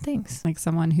very bad things. Like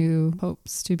someone who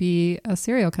hopes to be a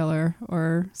serial killer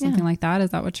or something like that.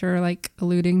 Is that what you're like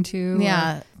alluding to?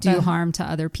 Yeah. Do harm to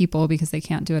other people because they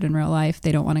can't do it in real life.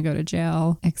 They don't want to go to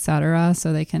jail, etc.,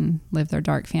 so they can live their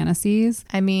dark fantasies.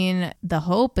 I mean, the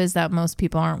hope is that most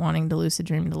people aren't wanting to lucid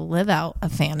dream to live out a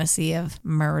fantasy of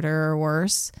murder or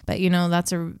worse. But, you know,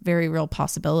 that's a very real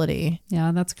possibility.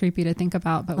 Yeah, that's creepy to think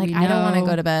about. But like, I don't want to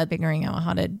go to bed figuring out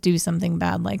how to do something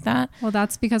bad like that. Well,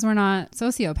 that's because we're not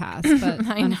sociopaths.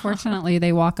 But unfortunately,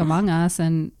 they walk among us.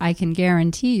 And I can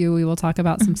guarantee you we will talk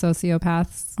about some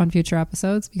sociopaths on future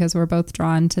episodes, because we're both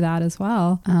drawn to that as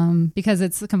well. Because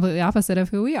it's the completely opposite of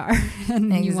who we are.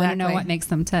 And you want to know what makes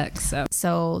them tick.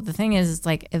 So the thing is, it's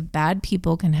like, if bad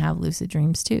people can have lucid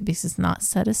dreams too, because it's not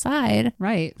set aside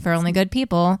for only good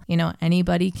people, you know,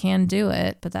 anybody can do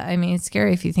it. But that, I mean, it's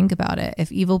scary if you think about it.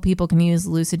 If evil people can use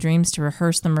lucid dreams to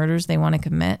rehearse the murders they want to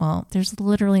commit, well, there's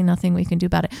literally nothing we can do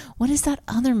about it. What is that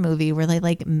other movie where they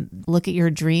like look at your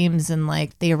dreams and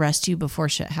like they arrest you before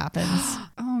shit happens?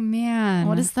 Oh man.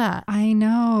 What is that? I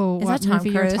know. Is what that Tom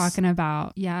movie Cruise? you're talking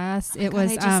about. Yes, it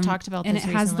was. I just talked about and this it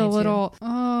has the recently, little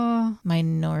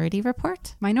Minority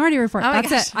Report? Minority Report. Oh my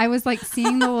That's gosh. it. I was like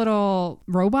seeing the little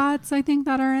robots, I think,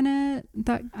 that are in it.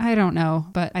 That I don't know,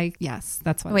 but yes,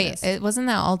 that's what it Wait, is. it wasn't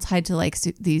that all tied to like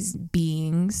these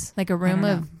beings, like a room don't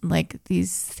of like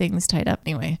these things tied up?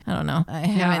 Anyway, I don't know.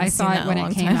 I saw it when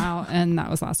it came time. out, and that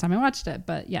was the last time I watched it.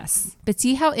 But yes, But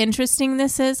see how interesting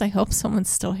this is? I hope someone's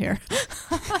still here.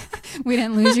 we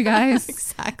didn't lose you guys.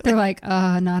 Exactly. They're like,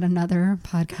 not another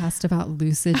podcast about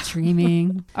lucid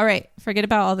dreaming. All right, forget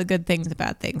about all the good things, the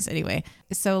bad things. Anyway,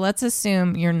 so let's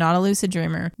assume you're not a lucid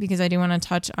dreamer, because I do want to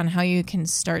touch on how you can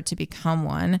start to become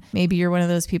one. Maybe you're one of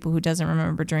those people who doesn't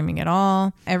remember dreaming at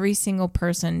all. Every single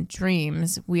person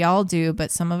dreams. We all do,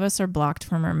 but some of us are blocked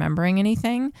from remembering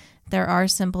anything. There are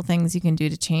simple things you can do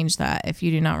to change that. If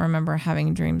you do not remember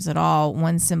having dreams at all,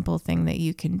 one simple thing that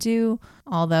you can do,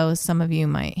 although some of you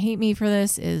might hate me for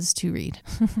this, is to read.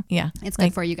 Yeah. It's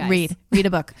good for you guys. Read a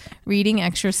book. Reading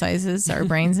exercises our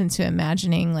brains into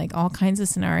imagining like all kinds of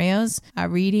scenarios.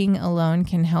 Reading alone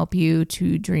can help you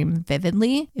to dream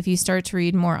vividly. If you start to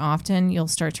read more often, you'll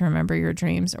start to remember your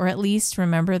dreams, or at least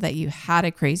remember that you had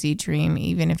a crazy dream,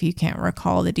 even if you can't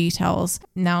recall the details.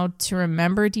 Now, to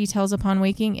remember details upon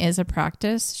waking is a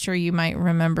practice. Sure, you might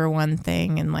remember one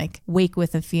thing and like wake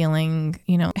with a feeling,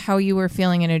 how you were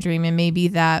feeling in a dream, and maybe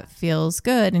that feels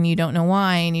good and you don't know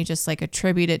why, and you just like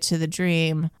attribute it to the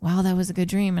dream. Wow, that was a good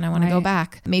dream and I want to go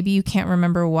back. Maybe you can't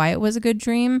remember why it was a good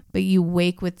dream, but you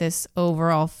wake with this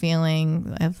overall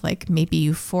feeling of like maybe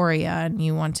euphoria, and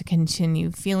you want to continue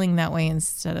feeling that way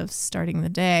instead of starting the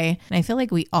day. And I feel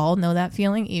like we all know that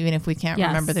feeling, even if we can't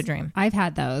remember the dream. I've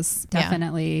had those,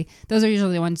 definitely. Yeah. Those are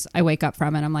usually the ones I wake up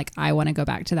from and I'm like, I want to go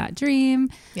back to that dream.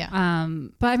 Yeah.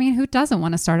 But I mean, who doesn't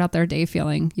want to start out their day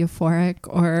feeling euphoric?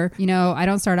 Or, I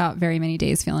don't start out very many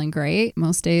days feeling great.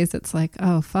 Most days it's like,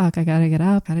 oh fuck, I gotta get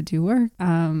up, gotta do work.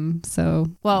 So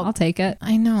I'll take it.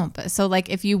 I know. But so like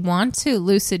if you want to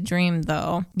lucid dream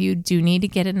though, you do need to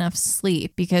get enough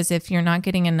sleep, because if you're not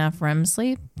getting enough REM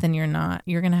sleep, then you're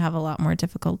going to have a lot more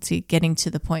difficulty getting to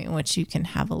the point in which you can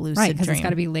have a lucid dream. Right, because it's got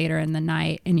to be later in the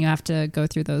night and you have to go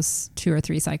through those 2 or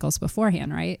 3 cycles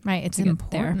beforehand, right? Right. It's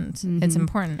important. Mm-hmm. It's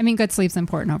important. I mean, good sleep's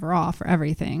important overall for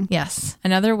everything. Yes.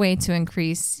 Another way to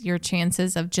increase your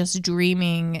chances of just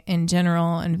dreaming in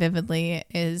general and vividly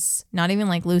is not even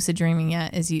like lucid dreaming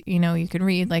yet, is you can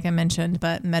read, like I mentioned,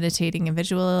 but meditating and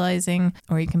visualizing,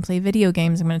 or you can play video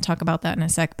games. I'm going to talk about that in a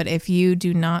sec. But if you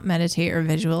do not meditate or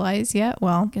visualize yet,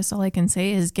 well, I guess all I can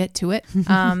say is get to it.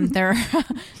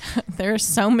 There are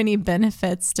so many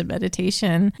benefits to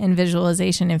meditation and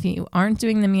visualization. If you aren't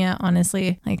doing them yet,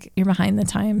 honestly, like you're behind the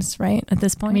times, right? At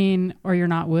this point. I mean, or you're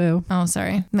not woo. Oh,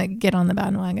 sorry. Like get on the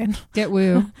bandwagon. Get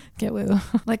woo. Get woo.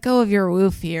 Let go of your woo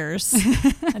fears.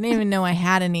 I didn't even know I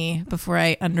had any before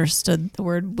I understood the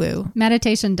word woo.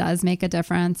 Meditation does make a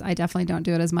difference. I definitely don't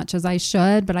do it as much as I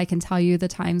should, but I can tell you the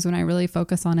times when I really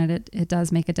focus on it, it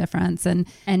does make a difference. And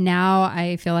now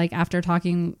I feel like after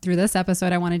talking through this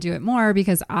episode, I want to do it more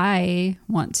because I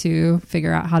want to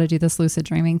figure out how to do this lucid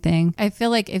dreaming thing. I feel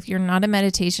like if you're not a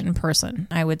meditation person,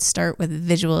 I would start with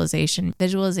visualization.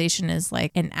 Visualization is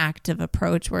like an active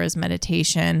approach, whereas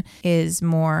meditation is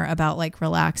more about like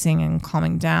relaxing and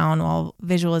calming down, while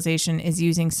visualization is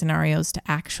using scenarios to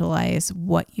actualize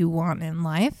what you want in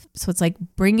life. So it's like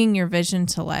bringing your vision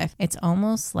to life. It's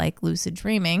almost like lucid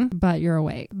dreaming. But you're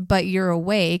awake. But you're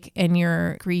awake and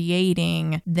you're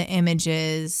creating the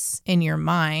images in your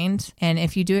mind. And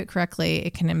if you do it correctly,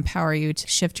 it can empower you to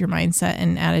shift your mindset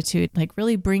and attitude, like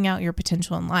really bring out your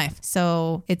potential in life.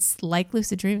 So it's like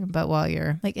lucid dreaming, but while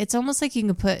you're like, it's almost like you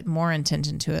can put more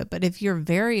intention to it. But if you're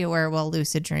very aware while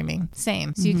lucid dreaming,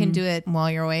 same. So you can do it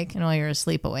while you're awake and while you're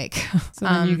asleep awake. So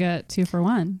then you get 2 for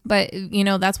 1. But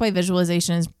that's why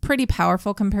visualization is pretty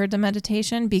powerful compared to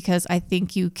meditation, because I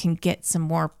think you can get some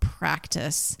more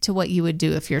practice to what you would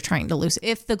do if you're trying to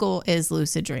if the goal is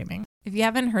lucid dreaming. If you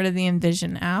haven't heard of the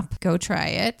Envision app, go try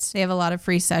it. They have a lot of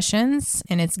free sessions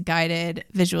and it's guided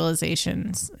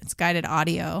visualizations. It's guided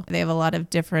audio. They have a lot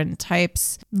of different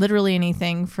types, literally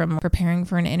anything from preparing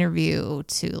for an interview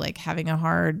to like having a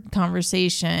hard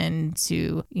conversation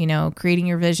to, creating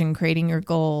your vision, creating your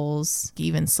goals,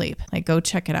 even sleep. Like go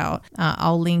check it out.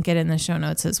 I'll link it in the show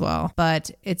notes as well.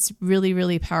 But it's really,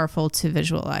 really powerful to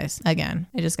visualize. Again,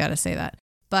 I just got to say that.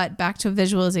 But back to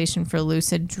visualization for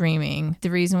lucid dreaming.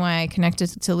 The reason why I connected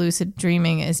to lucid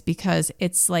dreaming is because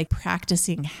it's like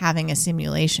practicing having a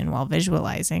simulation while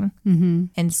visualizing.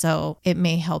 And so it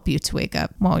may help you to wake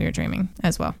up while you're dreaming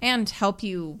as well, and help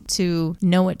you to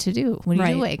know what to do when you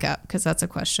do wake up, because that's a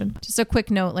question. Just a quick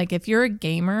note, like if you're a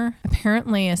gamer,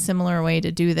 apparently a similar way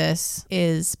to do this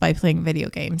is by playing video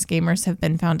games. Gamers have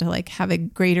been found to like have a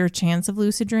greater chance of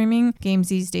lucid dreaming. Games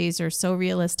these days are so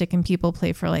realistic and people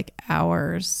play for like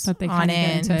hours but they on kind of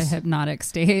get into a hypnotic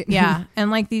state. Yeah.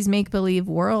 And like these make-believe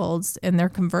worlds, and they're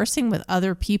conversing with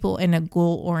other people in a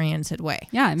goal-oriented way.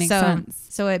 Yeah, it makes sense.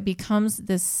 So it becomes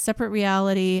this separate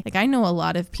reality. Like I know a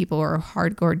lot of people who are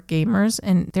hardcore gamers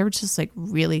and they're just like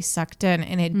really sucked in,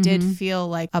 and it did feel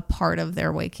like a part of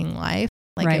their waking life.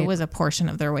 Like it was a portion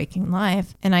of their waking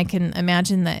life. And I can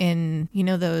imagine that in, you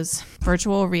know, those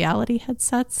virtual reality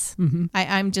headsets,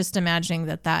 I'm just imagining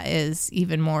that that is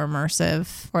even more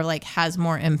immersive, or like has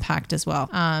more impact as well.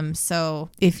 So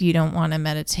if you don't want to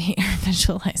meditate or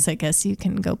visualize, I guess you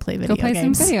can go play video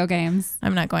games. Some video games.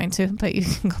 I'm not going to, but you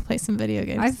can go play some video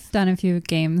games. I've done a few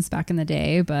games back in the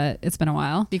day, but it's been a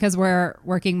while because we're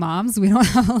working moms. We don't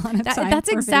have a lot of time. That's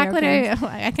exactly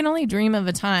what I can only dream of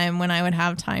a time when I would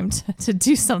have time to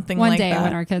do something one like day that.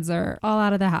 When our kids are all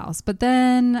out of the house. But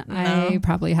then I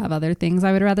probably have other things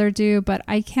I would rather do, but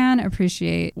I can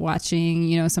appreciate watching,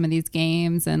 you know, some of these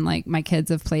games, and like my kids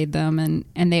have played them,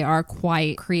 and they are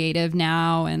quite creative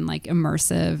now and like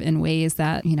immersive in ways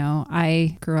that, you know,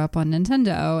 I grew up on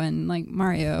Nintendo and like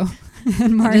Mario.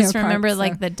 And Mario I just remember Kart,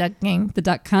 like the duck game. The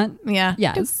duck hunt. Yeah.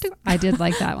 Yes. I did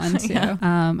like that one too.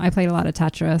 I played a lot of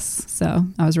Tetris, so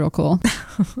that was real cool.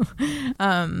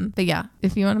 But yeah,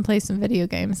 if you want to play some video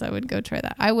games, I would go try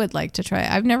that. I would like to try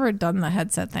it. I've never done the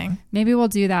headset thing. Maybe we'll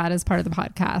do that as part of the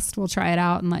podcast. We'll try it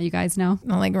out and let you guys know.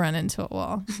 I'll like run into a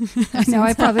wall. No,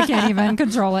 I probably can't even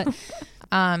control it.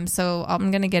 So I'm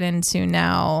going to get into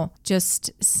now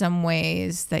just some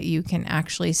ways that you can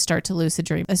actually start to lucid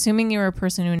dream. Assuming you're a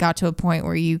person who got to a point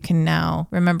where you can now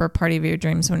remember part of your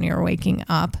dreams when you're waking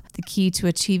up, the key to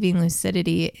achieving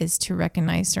lucidity is to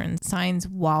recognize certain signs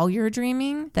while you're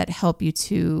dreaming that help you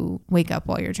to wake up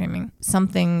while you're dreaming.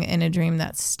 Something in a dream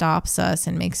that stops us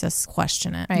and makes us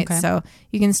question it, right? Okay. So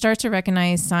you can start to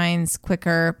recognize signs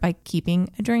quicker by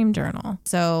keeping a dream journal.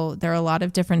 So there are a lot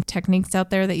of different techniques out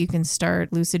there that you can start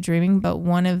lucid dreaming, but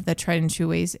one of the tried and true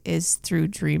ways is through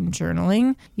dream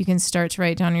journaling. You can start to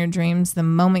write down your dreams the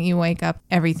moment you wake up,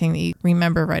 everything that you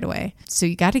remember right away. So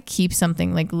you got to keep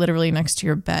something like literally next to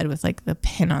your bed with like the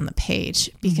pin on the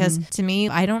page, because to me,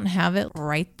 I don't have it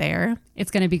right there. It's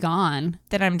going to be gone.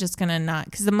 That I'm just going to not,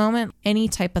 because the moment any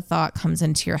type of thought comes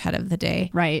into your head of the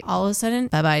day, right, all of a sudden,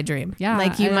 bye-bye dream. Yeah.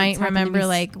 Like you might remember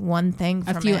like one thing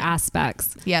from a few it.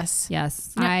 aspects. Yes.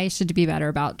 Yes. Yep. I should be better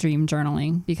about dream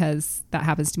journaling because that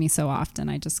happens to me so often.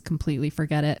 I just completely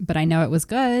forget it, but I know it was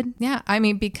good. Yeah. I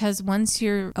mean, because once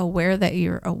you're aware that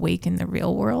you're awake in the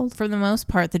real world, for the most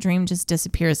part, the dream just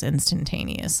disappears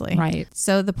instantaneously. Right.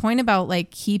 So the point about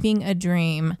like keeping a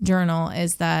dream journal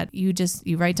is that you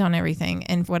write down everything.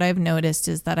 And what I've noticed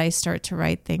is that I start to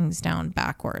write things down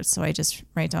backwards. So I just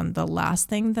write down the last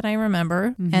thing that I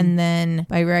remember. And then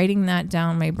by writing that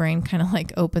down, my brain kind of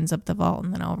like opens up the vault,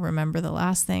 and then I'll remember the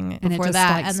last thing before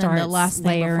that. Like and then the last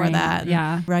thing before that.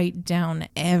 Yeah. Write down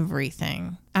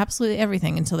everything, absolutely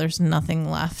everything, until there's nothing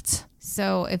left.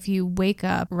 So if you wake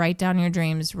up, write down your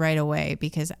dreams right away,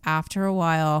 because after a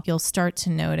while, you'll start to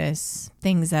notice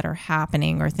things that are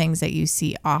happening or things that you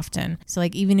see often. So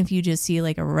like even if you just see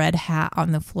like a red hat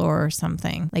on the floor or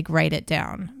something, like write it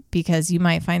down, because you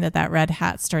might find that that red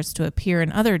hat starts to appear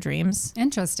in other dreams.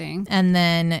 Interesting. And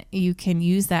then you can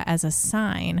use that as a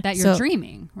sign that you're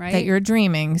dreaming, right? That you're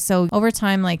dreaming. So over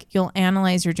time, like you'll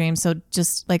analyze your dreams. So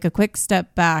just like a quick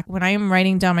step back, when I am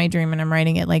writing down my dream and I'm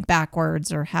writing it like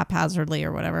backwards or haphazardly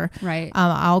or whatever, right?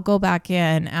 I'll go back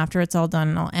in after it's all done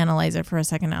and I'll analyze it for a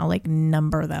second. I'll like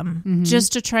number them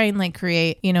just to try and like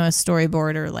create, you know, a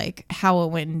storyboard or like how it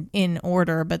went in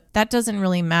order. But that doesn't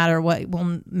really matter. What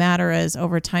will matter is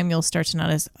over time, you'll start to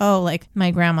notice, oh, like my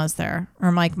grandma's there,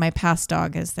 or like my past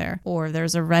dog is there, or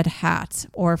there's a red hat,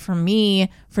 or for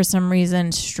me, for some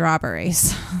reason,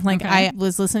 strawberries. Like I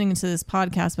was listening to this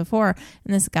podcast before,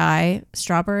 and this guy,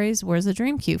 strawberries, where's a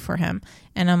dream cue for him?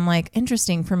 And I'm like,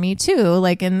 interesting for me too.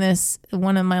 Like in this,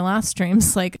 one of my last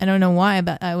dreams, like, I don't know why,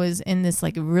 but I was in this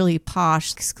like really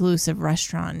posh, exclusive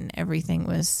restaurant and everything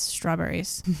was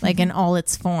strawberries, like in all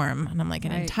its form. And I'm like,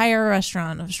 an entire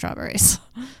restaurant of strawberries.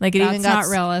 Like it that's even got not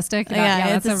realistic.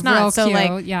 That's it's not. real So cue.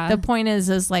 like the point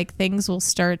is like things will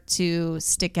start to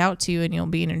stick out to you and you'll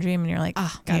be in a dream and you're like,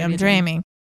 oh, okay, I'm dreaming.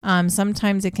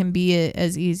 Sometimes it can be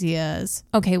as easy as,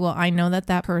 okay, well, I know that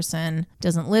that person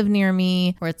doesn't live near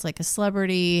me, or it's like a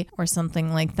celebrity or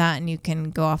something like that. And you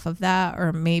can go off of that.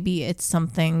 Or maybe it's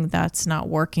something that's not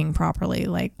working properly,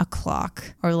 like a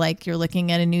clock, or like you're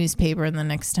looking at a newspaper and the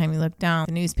next time you look down,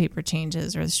 the newspaper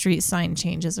changes or the street sign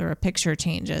changes or a picture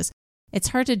changes. It's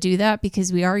hard to do that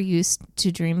because we are used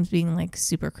to dreams being like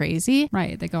super crazy.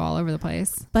 Right. They go all over the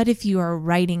place. But if you are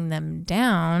writing them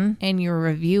down and you're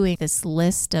reviewing this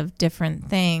list of different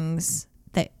things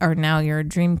that are now your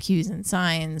dream cues and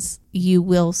signs, you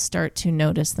will start to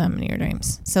notice them in your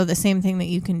dreams. So the same thing that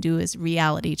you can do is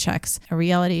reality checks. A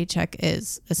reality check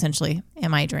is essentially,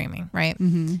 am I dreaming, right?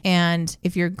 Mm-hmm. And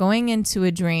if you're going into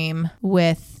a dream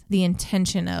with the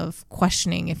intention of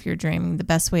questioning if you're dreaming, the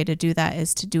best way to do that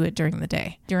is to do it during the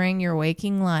day. During your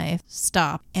waking life,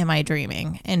 stop, am I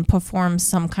dreaming? And perform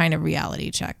some kind of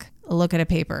reality check. Look at a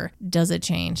paper. Does it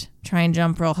change? Try and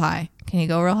jump real high. Can you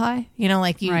go real high? You know,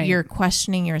 like you're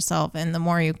questioning yourself. And the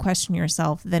more you question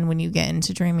yourself, then when you get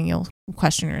into dreaming, you'll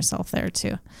question yourself there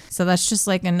too. So that's just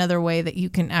like another way that you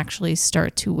can actually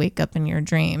start to wake up in your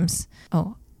dreams.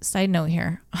 Oh, side note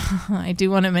here. I do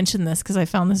want to mention this because I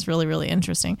found this really, really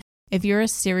interesting. If you're a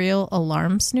serial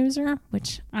alarm snoozer,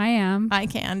 which I am. I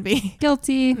can be.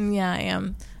 Guilty. Yeah, I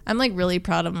am. I'm like really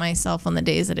proud of myself on the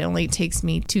days that it only takes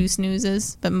me 2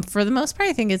 snoozes. But for the most part,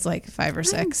 I think it's like 5 or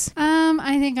 6.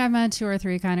 I think I'm a 2 or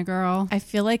 3 kind of girl. I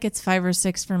feel like it's 5 or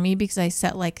 6 for me because I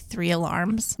set like 3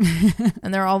 alarms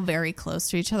and they're all very close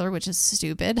to each other, which is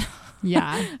stupid.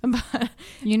 Yeah. But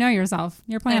you know yourself.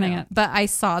 You're planning it. But I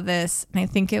saw this and I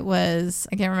think it was,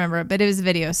 I can't remember, but it was a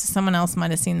video. So someone else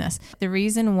might have seen this. The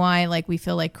reason why like we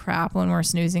feel like crap when we're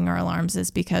snoozing our alarms is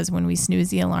because when we snooze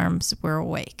the alarms, we're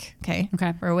awake. Okay.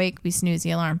 We're awake. We snooze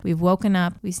the alarm. We've woken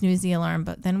up. We snooze the alarm,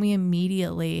 but then we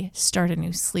immediately start a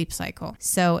new sleep cycle.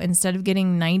 So instead of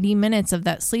getting 90 minutes of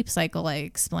that sleep cycle, I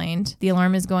explained, the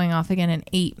alarm is going off again in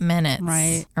 8 minutes.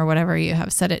 Right. Or whatever you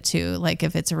have set it to, like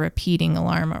if it's a repeating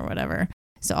alarm or whatever.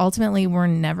 So ultimately, we're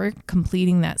never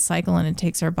completing that cycle, and it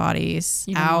takes our bodies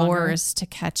even hours to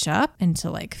catch up and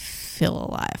to like feel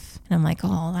alive. And I'm like,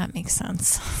 oh, that makes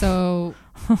sense. So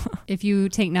if you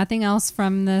take nothing else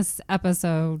from this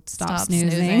episode, stop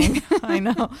snoozing. I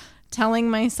know.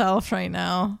 Telling myself right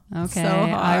now. Okay. So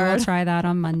hard. I will try that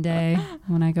on Monday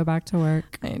when I go back to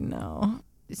work. I know.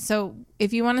 So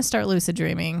if you want to start lucid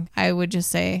dreaming, I would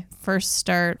just say first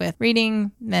start with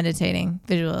reading, meditating,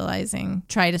 visualizing.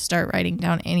 Try to start writing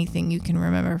down anything you can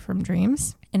remember from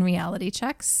dreams and reality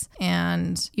checks.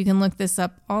 And you can look this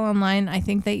up all online. I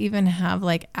think they even have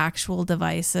like actual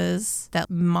devices that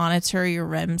monitor your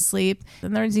REM sleep.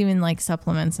 And there's even like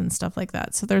supplements and stuff like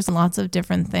that. So there's lots of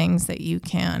different things that you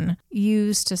can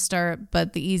use to start.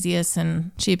 But the easiest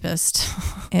and cheapest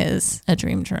is a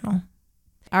dream journal.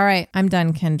 All right, I'm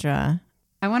done, Kendra.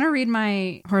 I want to read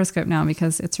my horoscope now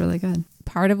because it's really good.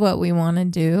 Part of what we want to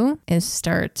do is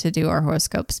start to do our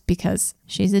horoscopes because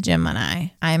she's a Gemini.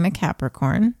 I'm a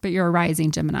Capricorn. But you're a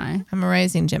rising Gemini. I'm a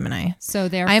rising Gemini. So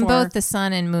therefore, I'm both the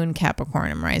sun and moon Capricorn.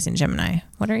 I'm rising Gemini.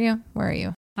 What are you? Where are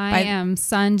you? I am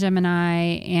Sun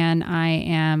Gemini and I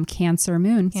am Cancer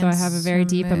Moon. So I have a very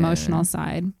deep emotional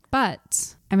side.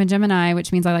 But I'm a Gemini,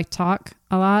 which means I like to talk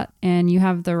a lot. And you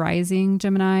have the rising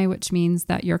Gemini, which means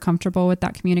that you're comfortable with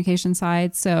that communication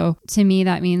side. So to me,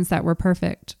 that means that we're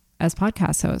perfect as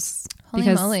podcast hosts.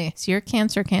 Holy moly. So you're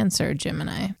Cancer,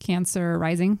 Gemini. Cancer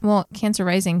rising. Well, Cancer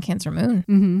rising, Cancer moon.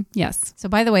 Mm-hmm. Yes. So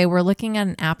by the way, we're looking at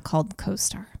an app called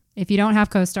CoStar. If you don't have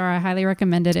CoStar, I highly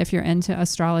recommend it if you're into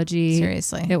astrology.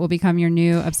 Seriously. It will become your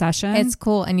new obsession. It's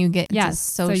cool. And you get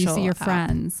so you see your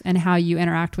friends and how you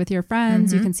interact with your friends.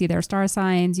 Mm-hmm. You can see their star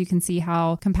signs. You can see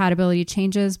how compatibility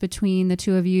changes between the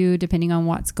two of you depending on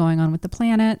what's going on with the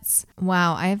planets.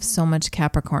 Wow. I have so much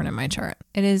Capricorn in my chart.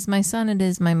 It is my sun. It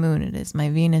is my moon. It is my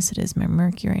Venus. It is my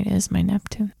Mercury. It is my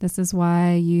Neptune. This is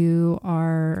why you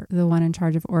are the one in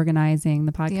charge of organizing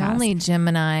the podcast. The only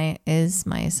Gemini is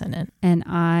my ascendant. And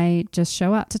I just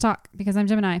show up to talk because I'm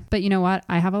Gemini. But you know what?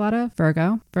 I have a lot of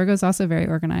Virgo. Virgo's also very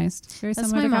organized. Very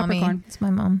similar to Capricorn. It's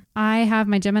my mom. I have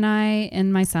my Gemini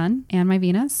in my sun and my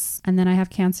Venus. And then I have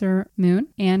Cancer moon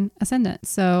and ascendant.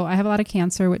 So I have a lot of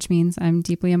Cancer, which means I'm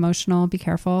deeply emotional. Be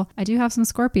careful. I do have some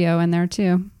Scorpio in there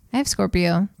too. I have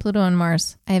Scorpio, Pluto, and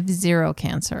Mars. I have 0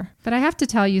 Cancer. But I have to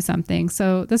tell you something.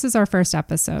 So this is our first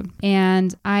episode.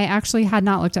 And I actually had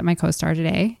not looked at my CoStar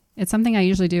today. It's something I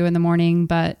usually do in the morning,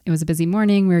 but it was a busy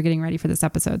morning. We were getting ready for this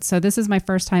episode. So this is my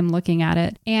first time looking at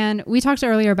it. And we talked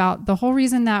earlier about the whole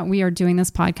reason that we are doing this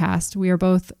podcast. We are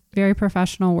both very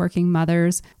professional working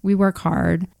mothers. We work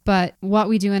hard, but what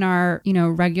we do in our,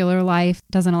 regular life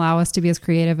doesn't allow us to be as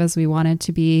creative as we wanted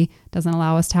to be, doesn't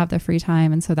allow us to have the free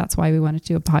time. And so that's why we wanted to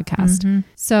do a podcast. Mm-hmm.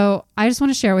 So I just want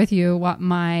to share with you what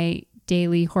my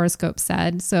daily horoscope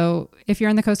said. So if you're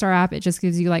in the CoStar app, it just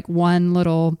gives you like one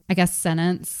little,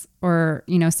 sentence or,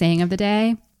 saying of the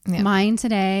day. Yeah. Mine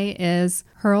today is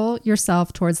hurl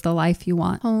yourself towards the life you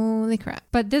want. Holy crap.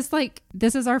 But this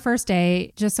is our first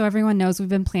day. Just so everyone knows, we've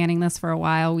been planning this for a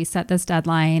while. We set this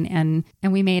deadline and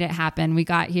we made it happen. We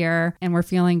got here and we're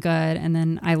feeling good. And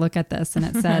then I look at this and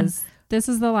it says, this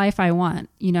is the life I want.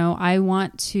 I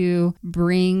want to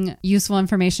bring useful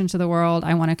information to the world.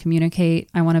 I want to communicate.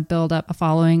 I want to build up a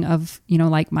following of,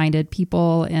 like-minded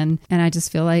people. And I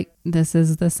just feel like this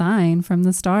is the sign from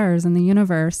the stars and the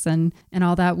universe and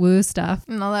all that woo stuff.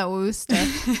 And all that woo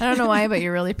stuff. I don't know why, but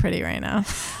you're really pretty right now.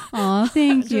 Oh,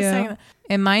 thank you.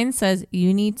 And mine says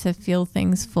you need to feel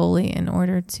things fully in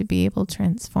order to be able to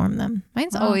transform them.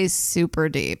 Mine's always super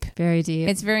deep. Very deep.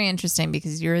 It's very interesting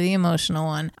because you're the emotional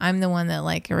one. I'm the one that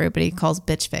everybody calls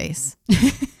bitch face.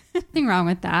 Nothing wrong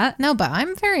with that. No, but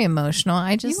I'm very emotional.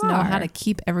 I just know how to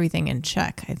keep everything in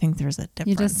check. I think there's a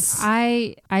difference.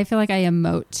 I feel like I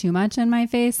emote too much in my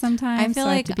face sometimes. I feel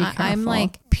like I'm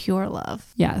like pure love.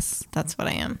 Yes. That's what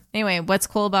I am. Anyway, what's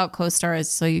cool about CoStar is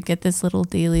so you get this little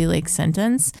daily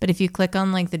sentence, but if you click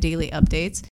on the daily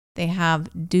updates, they have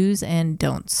do's and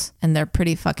don'ts, and they're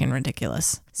pretty fucking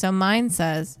ridiculous. So mine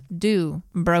says, do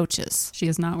brooches. She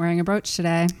is not wearing a brooch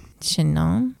today.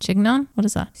 Chignon? What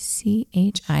is that?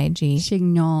 C-H-I-G.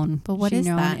 Chignon. But what is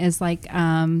that? Is like,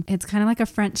 it's kind of like a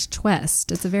French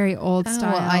twist. It's a very old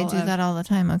style. Well, I do that all the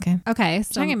time. Okay.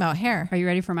 So talking about hair. Are you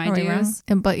ready for my do's?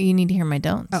 But you need to hear my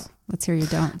don'ts. Oh, let's hear your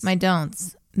don'ts. My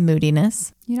don'ts.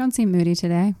 Moodiness. You don't seem moody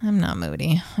today. I'm not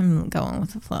moody. I'm going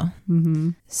with the flow. Mm-hmm.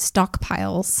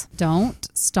 Stockpiles. Don't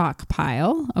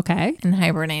stockpile. Okay. And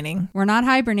hibernating. We're not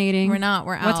hibernating. We're not.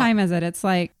 We're out. What time is it? It's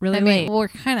like really late. We're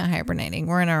kind of hibernating.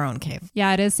 We're in our own cave.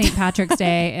 Yeah, it is St. Patrick's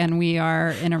Day and we are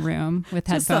in a room with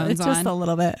headphones on. Just a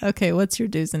little bit. Okay, what's your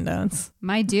do's and don'ts?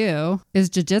 My do is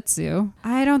jiu-jitsu.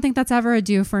 I don't think that's ever a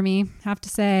do for me. Have to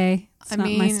say, it's not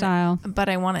my style. But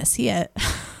I want to see it.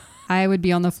 I would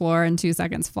be on the floor in 2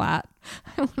 seconds flat.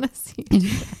 I want to see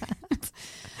that.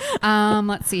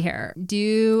 Let's see here.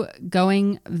 Do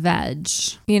going veg.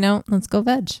 Let's go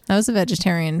veg. I was a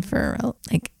vegetarian for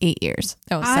 8 years.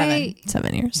 Oh,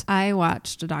 7 years. I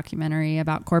watched a documentary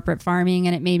about corporate farming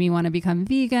and it made me want to become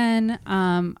vegan.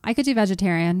 I could do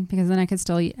vegetarian because then I could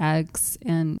still eat eggs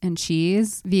and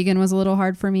cheese. Vegan was a little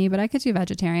hard for me, but I could do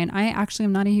vegetarian. I actually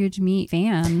am not a huge meat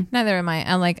fan. Neither am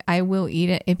I. I will eat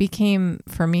it. It became,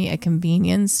 for me, a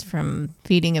convenience from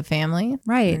feeding a family.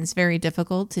 Right. And it's very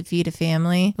difficult to feed a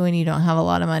family when you don't have a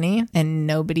lot of money and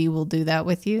nobody will do that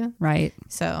with you. Right.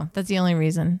 So that's the only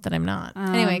reason that I'm not.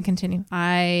 Anyway, continue.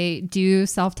 I do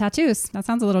self-tattoos. That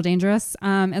sounds a little dangerous.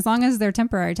 As long as they're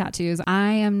temporary tattoos.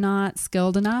 I am not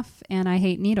skilled enough and I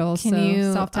hate needles. Can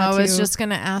you self-tattoo? I was just going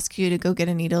to ask you to go get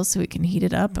a needle so we can heat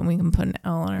it up and we can put an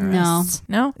L on our wrist.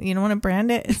 No? You don't want to brand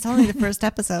it? It's only the first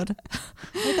episode.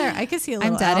 Right there. I can see a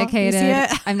little I'm dedicated.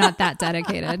 I'm not that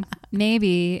dedicated.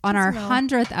 Maybe on our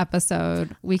 100th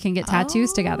episode, we can get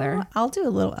tattoos together. I'll do a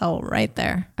little L right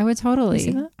there. I would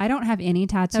totally. I don't have any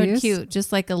tattoos. That would be cute.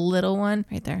 Just like a little one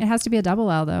right there. It has to be a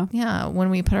double L though. Yeah. When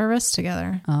we put our wrists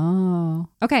together. Oh.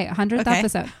 Okay. 100th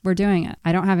episode. We're doing it.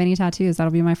 I don't have any tattoos.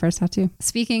 That'll be my first tattoo.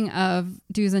 Speaking of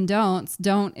do's and don'ts,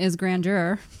 don't is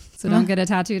grandeur. So don't get a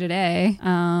tattoo today.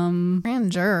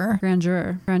 Grandeur.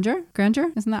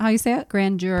 Isn't that how you say it?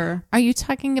 Grandeur. Are you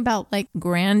talking about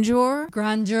grandeur?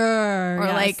 Grandeur.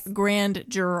 Or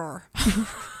grandeur?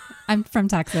 I'm from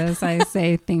Texas. I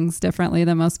say things differently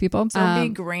than most people. So be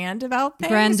grand about things?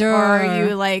 Grandeur. Or are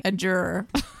you a juror?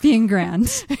 Being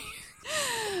grand.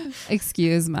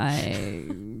 Excuse my...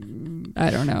 I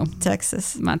don't know.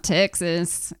 Texas. My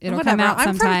Texas. It'll Whatever. come out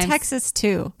sometimes. I'm from Texas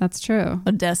too. That's true.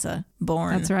 Odessa.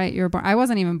 Born. That's right. You were born. I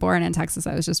wasn't even born in Texas.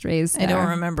 I was just raised there. I don't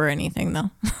remember anything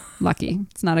though. Lucky.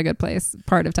 It's not a good place.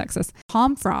 Part of Texas.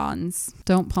 Palm fronds.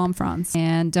 Don't palm fronds.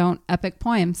 And don't epic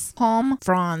poems. Palm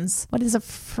fronds. What is a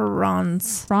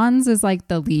fronds? Fronds is like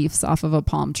the leaves off of a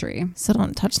palm tree. So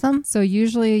don't touch them? So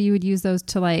usually you would use those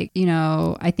to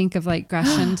I think of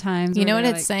Grecian times. You know what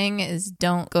it's saying is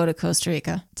don't go to Costa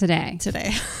Rica. Today.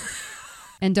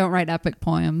 And don't write epic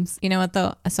poems. You know what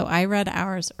though? So I read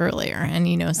ours earlier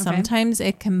and sometimes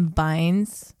it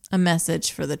combines a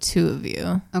message for the two of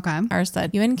you. Okay. Ours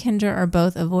said, you and Kendra are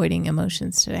both avoiding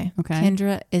emotions today. Okay.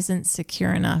 Kendra isn't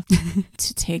secure enough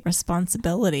to take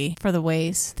responsibility for the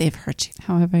ways they've hurt you.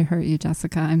 How have I hurt you,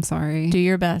 Jessica? I'm sorry. Do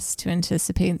your best to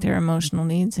anticipate their emotional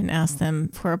needs and ask them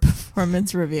for a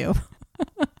performance review.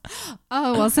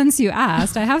 Oh, well, since you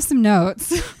asked, I have some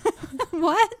notes.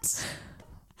 What?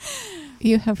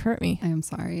 You have hurt me. I am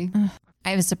sorry. I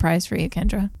have a surprise for you,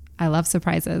 Kendra. I love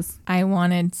surprises. I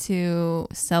wanted to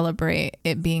celebrate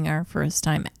it being our first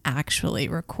time actually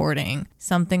recording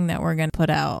something that we're going to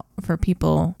put out for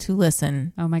people to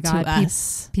listen. Oh my God. To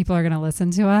us. People are going to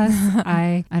listen to us.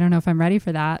 I don't know if I'm ready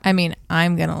for that. I mean,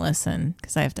 I'm going to listen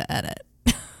because I have to edit.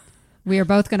 We are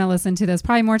both going to listen to this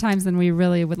probably more times than we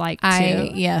really would like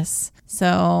to. Yes.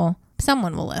 So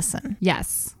someone will listen.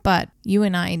 Yes. But you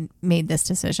and I made this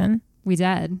decision. We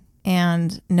did.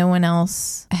 And no one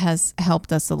else has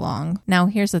helped us along. Now,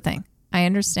 here's the thing. I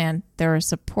understand there are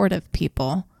supportive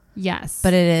people. Yes.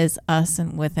 But it is us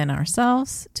and within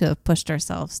ourselves to have pushed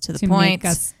ourselves to the to point. Make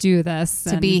us do this.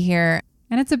 To be here.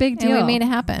 And it's a big deal. And we made it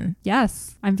happen.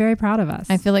 Yes. I'm very proud of us.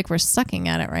 I feel like we're sucking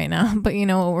at it right now. But you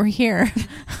know what? We're here.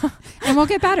 And we'll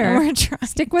get better. We're trying.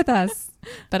 Stick with us.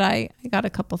 But I got a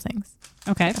couple things.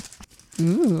 Okay.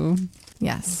 Ooh.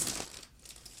 Yes.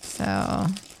 So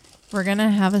we're going to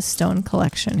have a stone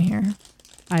collection here.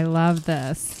 I love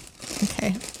this. Okay.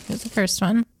 Here's the first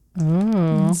one.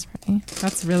 Oh. That's pretty.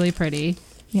 That's really pretty.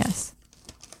 Yes.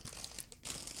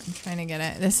 I'm trying to get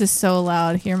it. This is so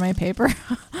loud. Hear my paper?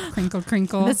 Crinkle,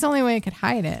 crinkle. That's the only way I could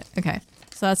hide it. Okay.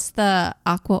 So that's the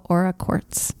Aqua Aura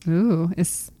Quartz. Ooh.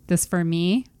 Is this for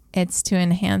me? It's to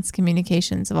enhance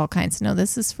communications of all kinds. No,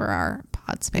 this is for our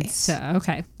pod space.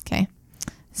 Okay. Okay.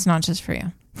 It's not just for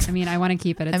you. I mean, I want to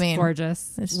keep it. It's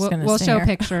gorgeous. We'll show here.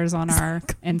 pictures on our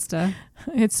Insta.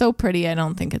 It's so pretty. I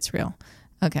don't think it's real.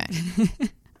 Okay.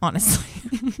 Honestly.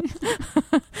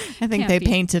 I think they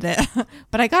painted it.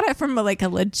 But I got it from a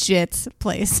legit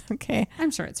place. Okay.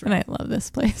 I'm sure it's real. And I love this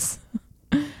place.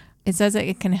 It says that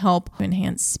it can help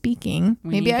enhance speaking.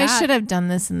 Maybe I that. should have done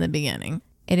this in the beginning.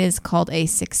 It is called a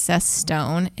success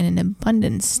stone and an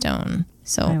abundance stone.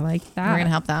 So I like that. We're going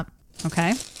to help that.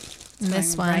 Okay. And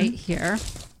this one right here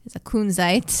is a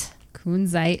kunzite.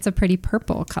 Kunzite. It's a pretty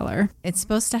purple color. It's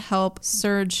supposed to help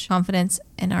surge confidence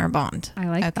in our bond. I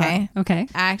like that. Okay.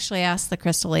 I actually asked the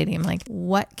crystal lady, I'm like,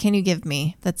 what can you give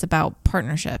me that's about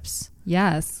partnerships?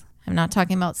 Yes. I'm not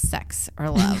talking about sex or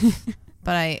love.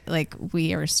 But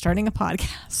we are starting a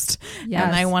podcast. Yes.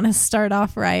 And I want to start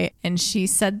off right. And she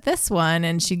said this one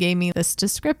and she gave me this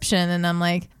description. And I'm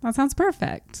like, that sounds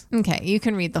perfect. Okay, you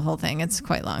can read the whole thing. It's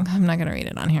quite long. I'm not going to read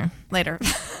it on here. Later.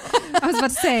 I was about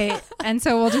to say, and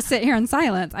so we'll just sit here in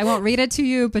silence. I won't read it to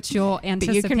you, but you'll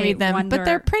anticipate. But you can read them. Wonder. But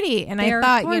they're pretty. And They're I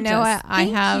thought, gorgeous. you know what? I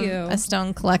Thank have you. a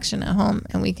stone collection at home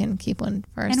and we can keep one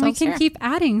for ourselves. And we can here. keep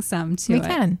adding some to it. We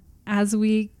can. As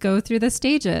we go through the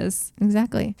stages.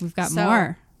 Exactly. We've got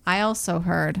more. I also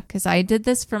heard, because I did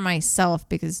this for myself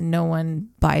because no one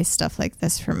buys stuff like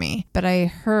this for me, but I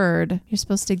heard you're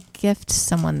supposed to gift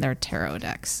someone their tarot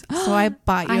decks. So I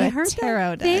bought you a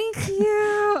tarot deck. Thank you.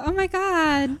 Oh my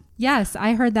God. Yes,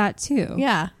 I heard that too.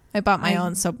 Yeah. I bought my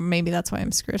own, so maybe that's why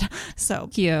I'm screwed. So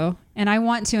thank you. And I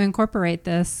want to incorporate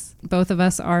this. Both of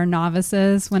us are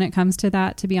novices when it comes to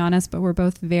that, to be honest, but we're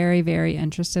both very, very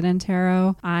interested in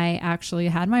tarot. I actually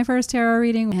had my first tarot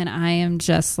reading and I am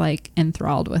just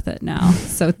enthralled with it now.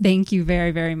 So thank you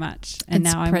very, very much. And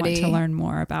it's now pretty. I want to learn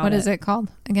more about it. What is it called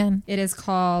again? It is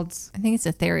called, I think it's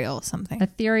Ethereal something.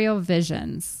 Ethereal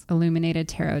Visions Illuminated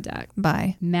Tarot Deck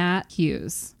by Matt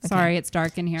Hughes. Okay. Sorry, it's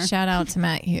dark in here. Shout out to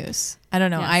Matt Hughes. I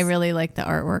don't know. Yes. I really like the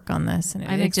artwork on this. And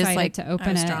I'm excited to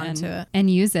open it and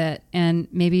use it. And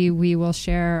maybe we will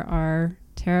share our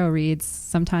tarot reads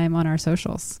sometime on our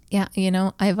socials. Yeah. You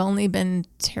know, I've only been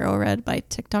tarot read by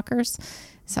TikTokers,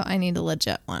 so I need a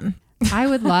legit one. I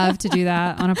would love to do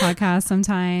that on a podcast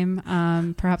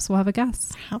sometime. Perhaps we'll have a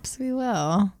guest. Perhaps we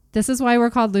will. This is why we're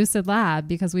called Lucid Lab,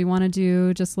 because we want to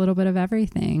do just a little bit of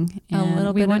everything. And a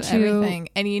little bit of everything.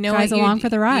 And you know guys what? Along for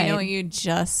the ride. You know what you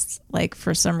just,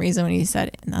 for some reason when you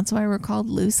said, and that's why we're called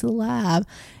Lucid Lab,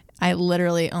 I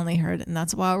literally only heard, and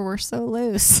that's why we're so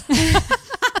loose.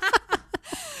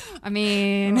 I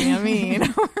mean,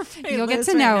 you'll get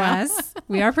to know us.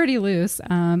 We are pretty loose.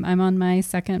 I'm on my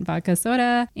second vodka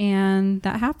soda, and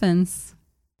that happens.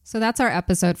 So that's our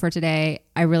episode for today.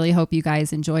 I really hope you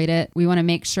guys enjoyed it. We want to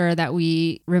make sure that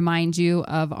we remind you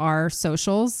of our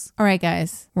socials. All right,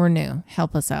 guys, we're new.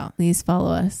 Help us out. Please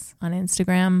follow us on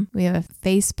Instagram. We have a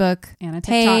Facebook and a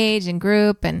TikTok page and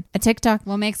group and a TikTok.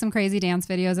 We'll make some crazy dance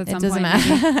videos at some point. It doesn't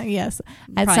matter. Yes.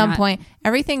 At some point,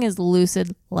 everything is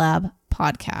Lucid Lab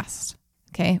Podcast.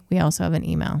 Okay. We also have an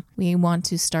email. We want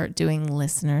to start doing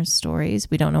listener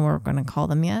stories. We don't know what we're going to call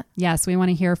them yet. Yes, we want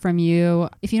to hear from you.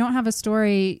 If you don't have a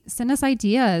story, send us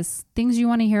ideas, things you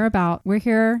want to hear about. We're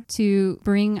here to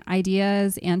bring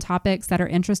ideas and topics that are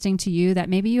interesting to you that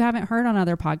maybe you haven't heard on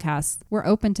other podcasts. We're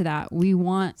open to that.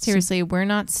 Seriously, we're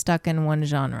not stuck in one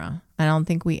genre. I don't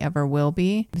think we ever will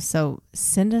be. So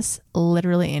send us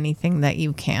literally anything that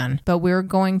you can. But we're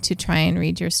going to try and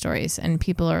read your stories. And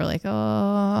people are like,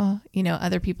 oh,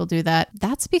 other people do that.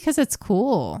 That's because it's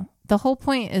cool. The whole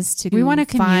point is to we want a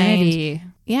community.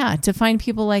 To find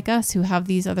people like us who have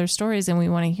these other stories and we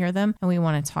want to hear them and we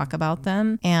want to talk about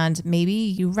them. And maybe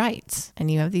you write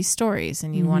and you have these stories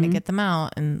and you want to get them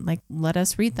out and let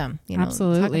us read them.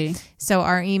 Absolutely. So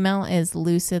our email is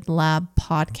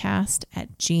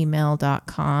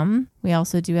lucidlabpodcast@gmail.com. We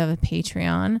also do have a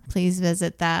Patreon. Please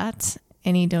visit that.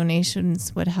 Any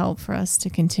donations would help for us to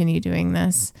continue doing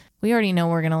this. We already know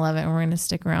we're going to love it and we're going to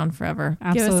stick around forever.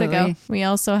 Absolutely. Give us a go. We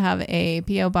also have a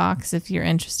P.O. box if you're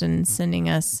interested in sending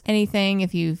us anything.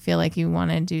 If you feel like you want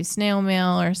to do snail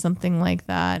mail or something like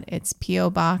that, it's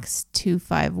P.O. Box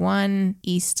 251,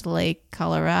 East Lake,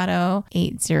 Colorado,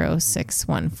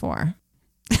 80614.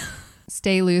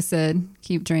 Stay lucid.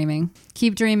 Keep dreaming.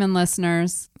 Keep dreaming,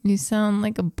 listeners. You sound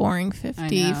like a boring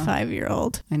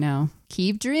 55-year-old. I know.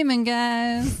 Keep dreaming,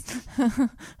 guys.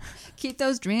 Keep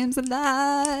those dreams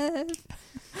alive.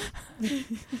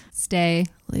 Stay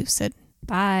lucid.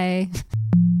 Bye.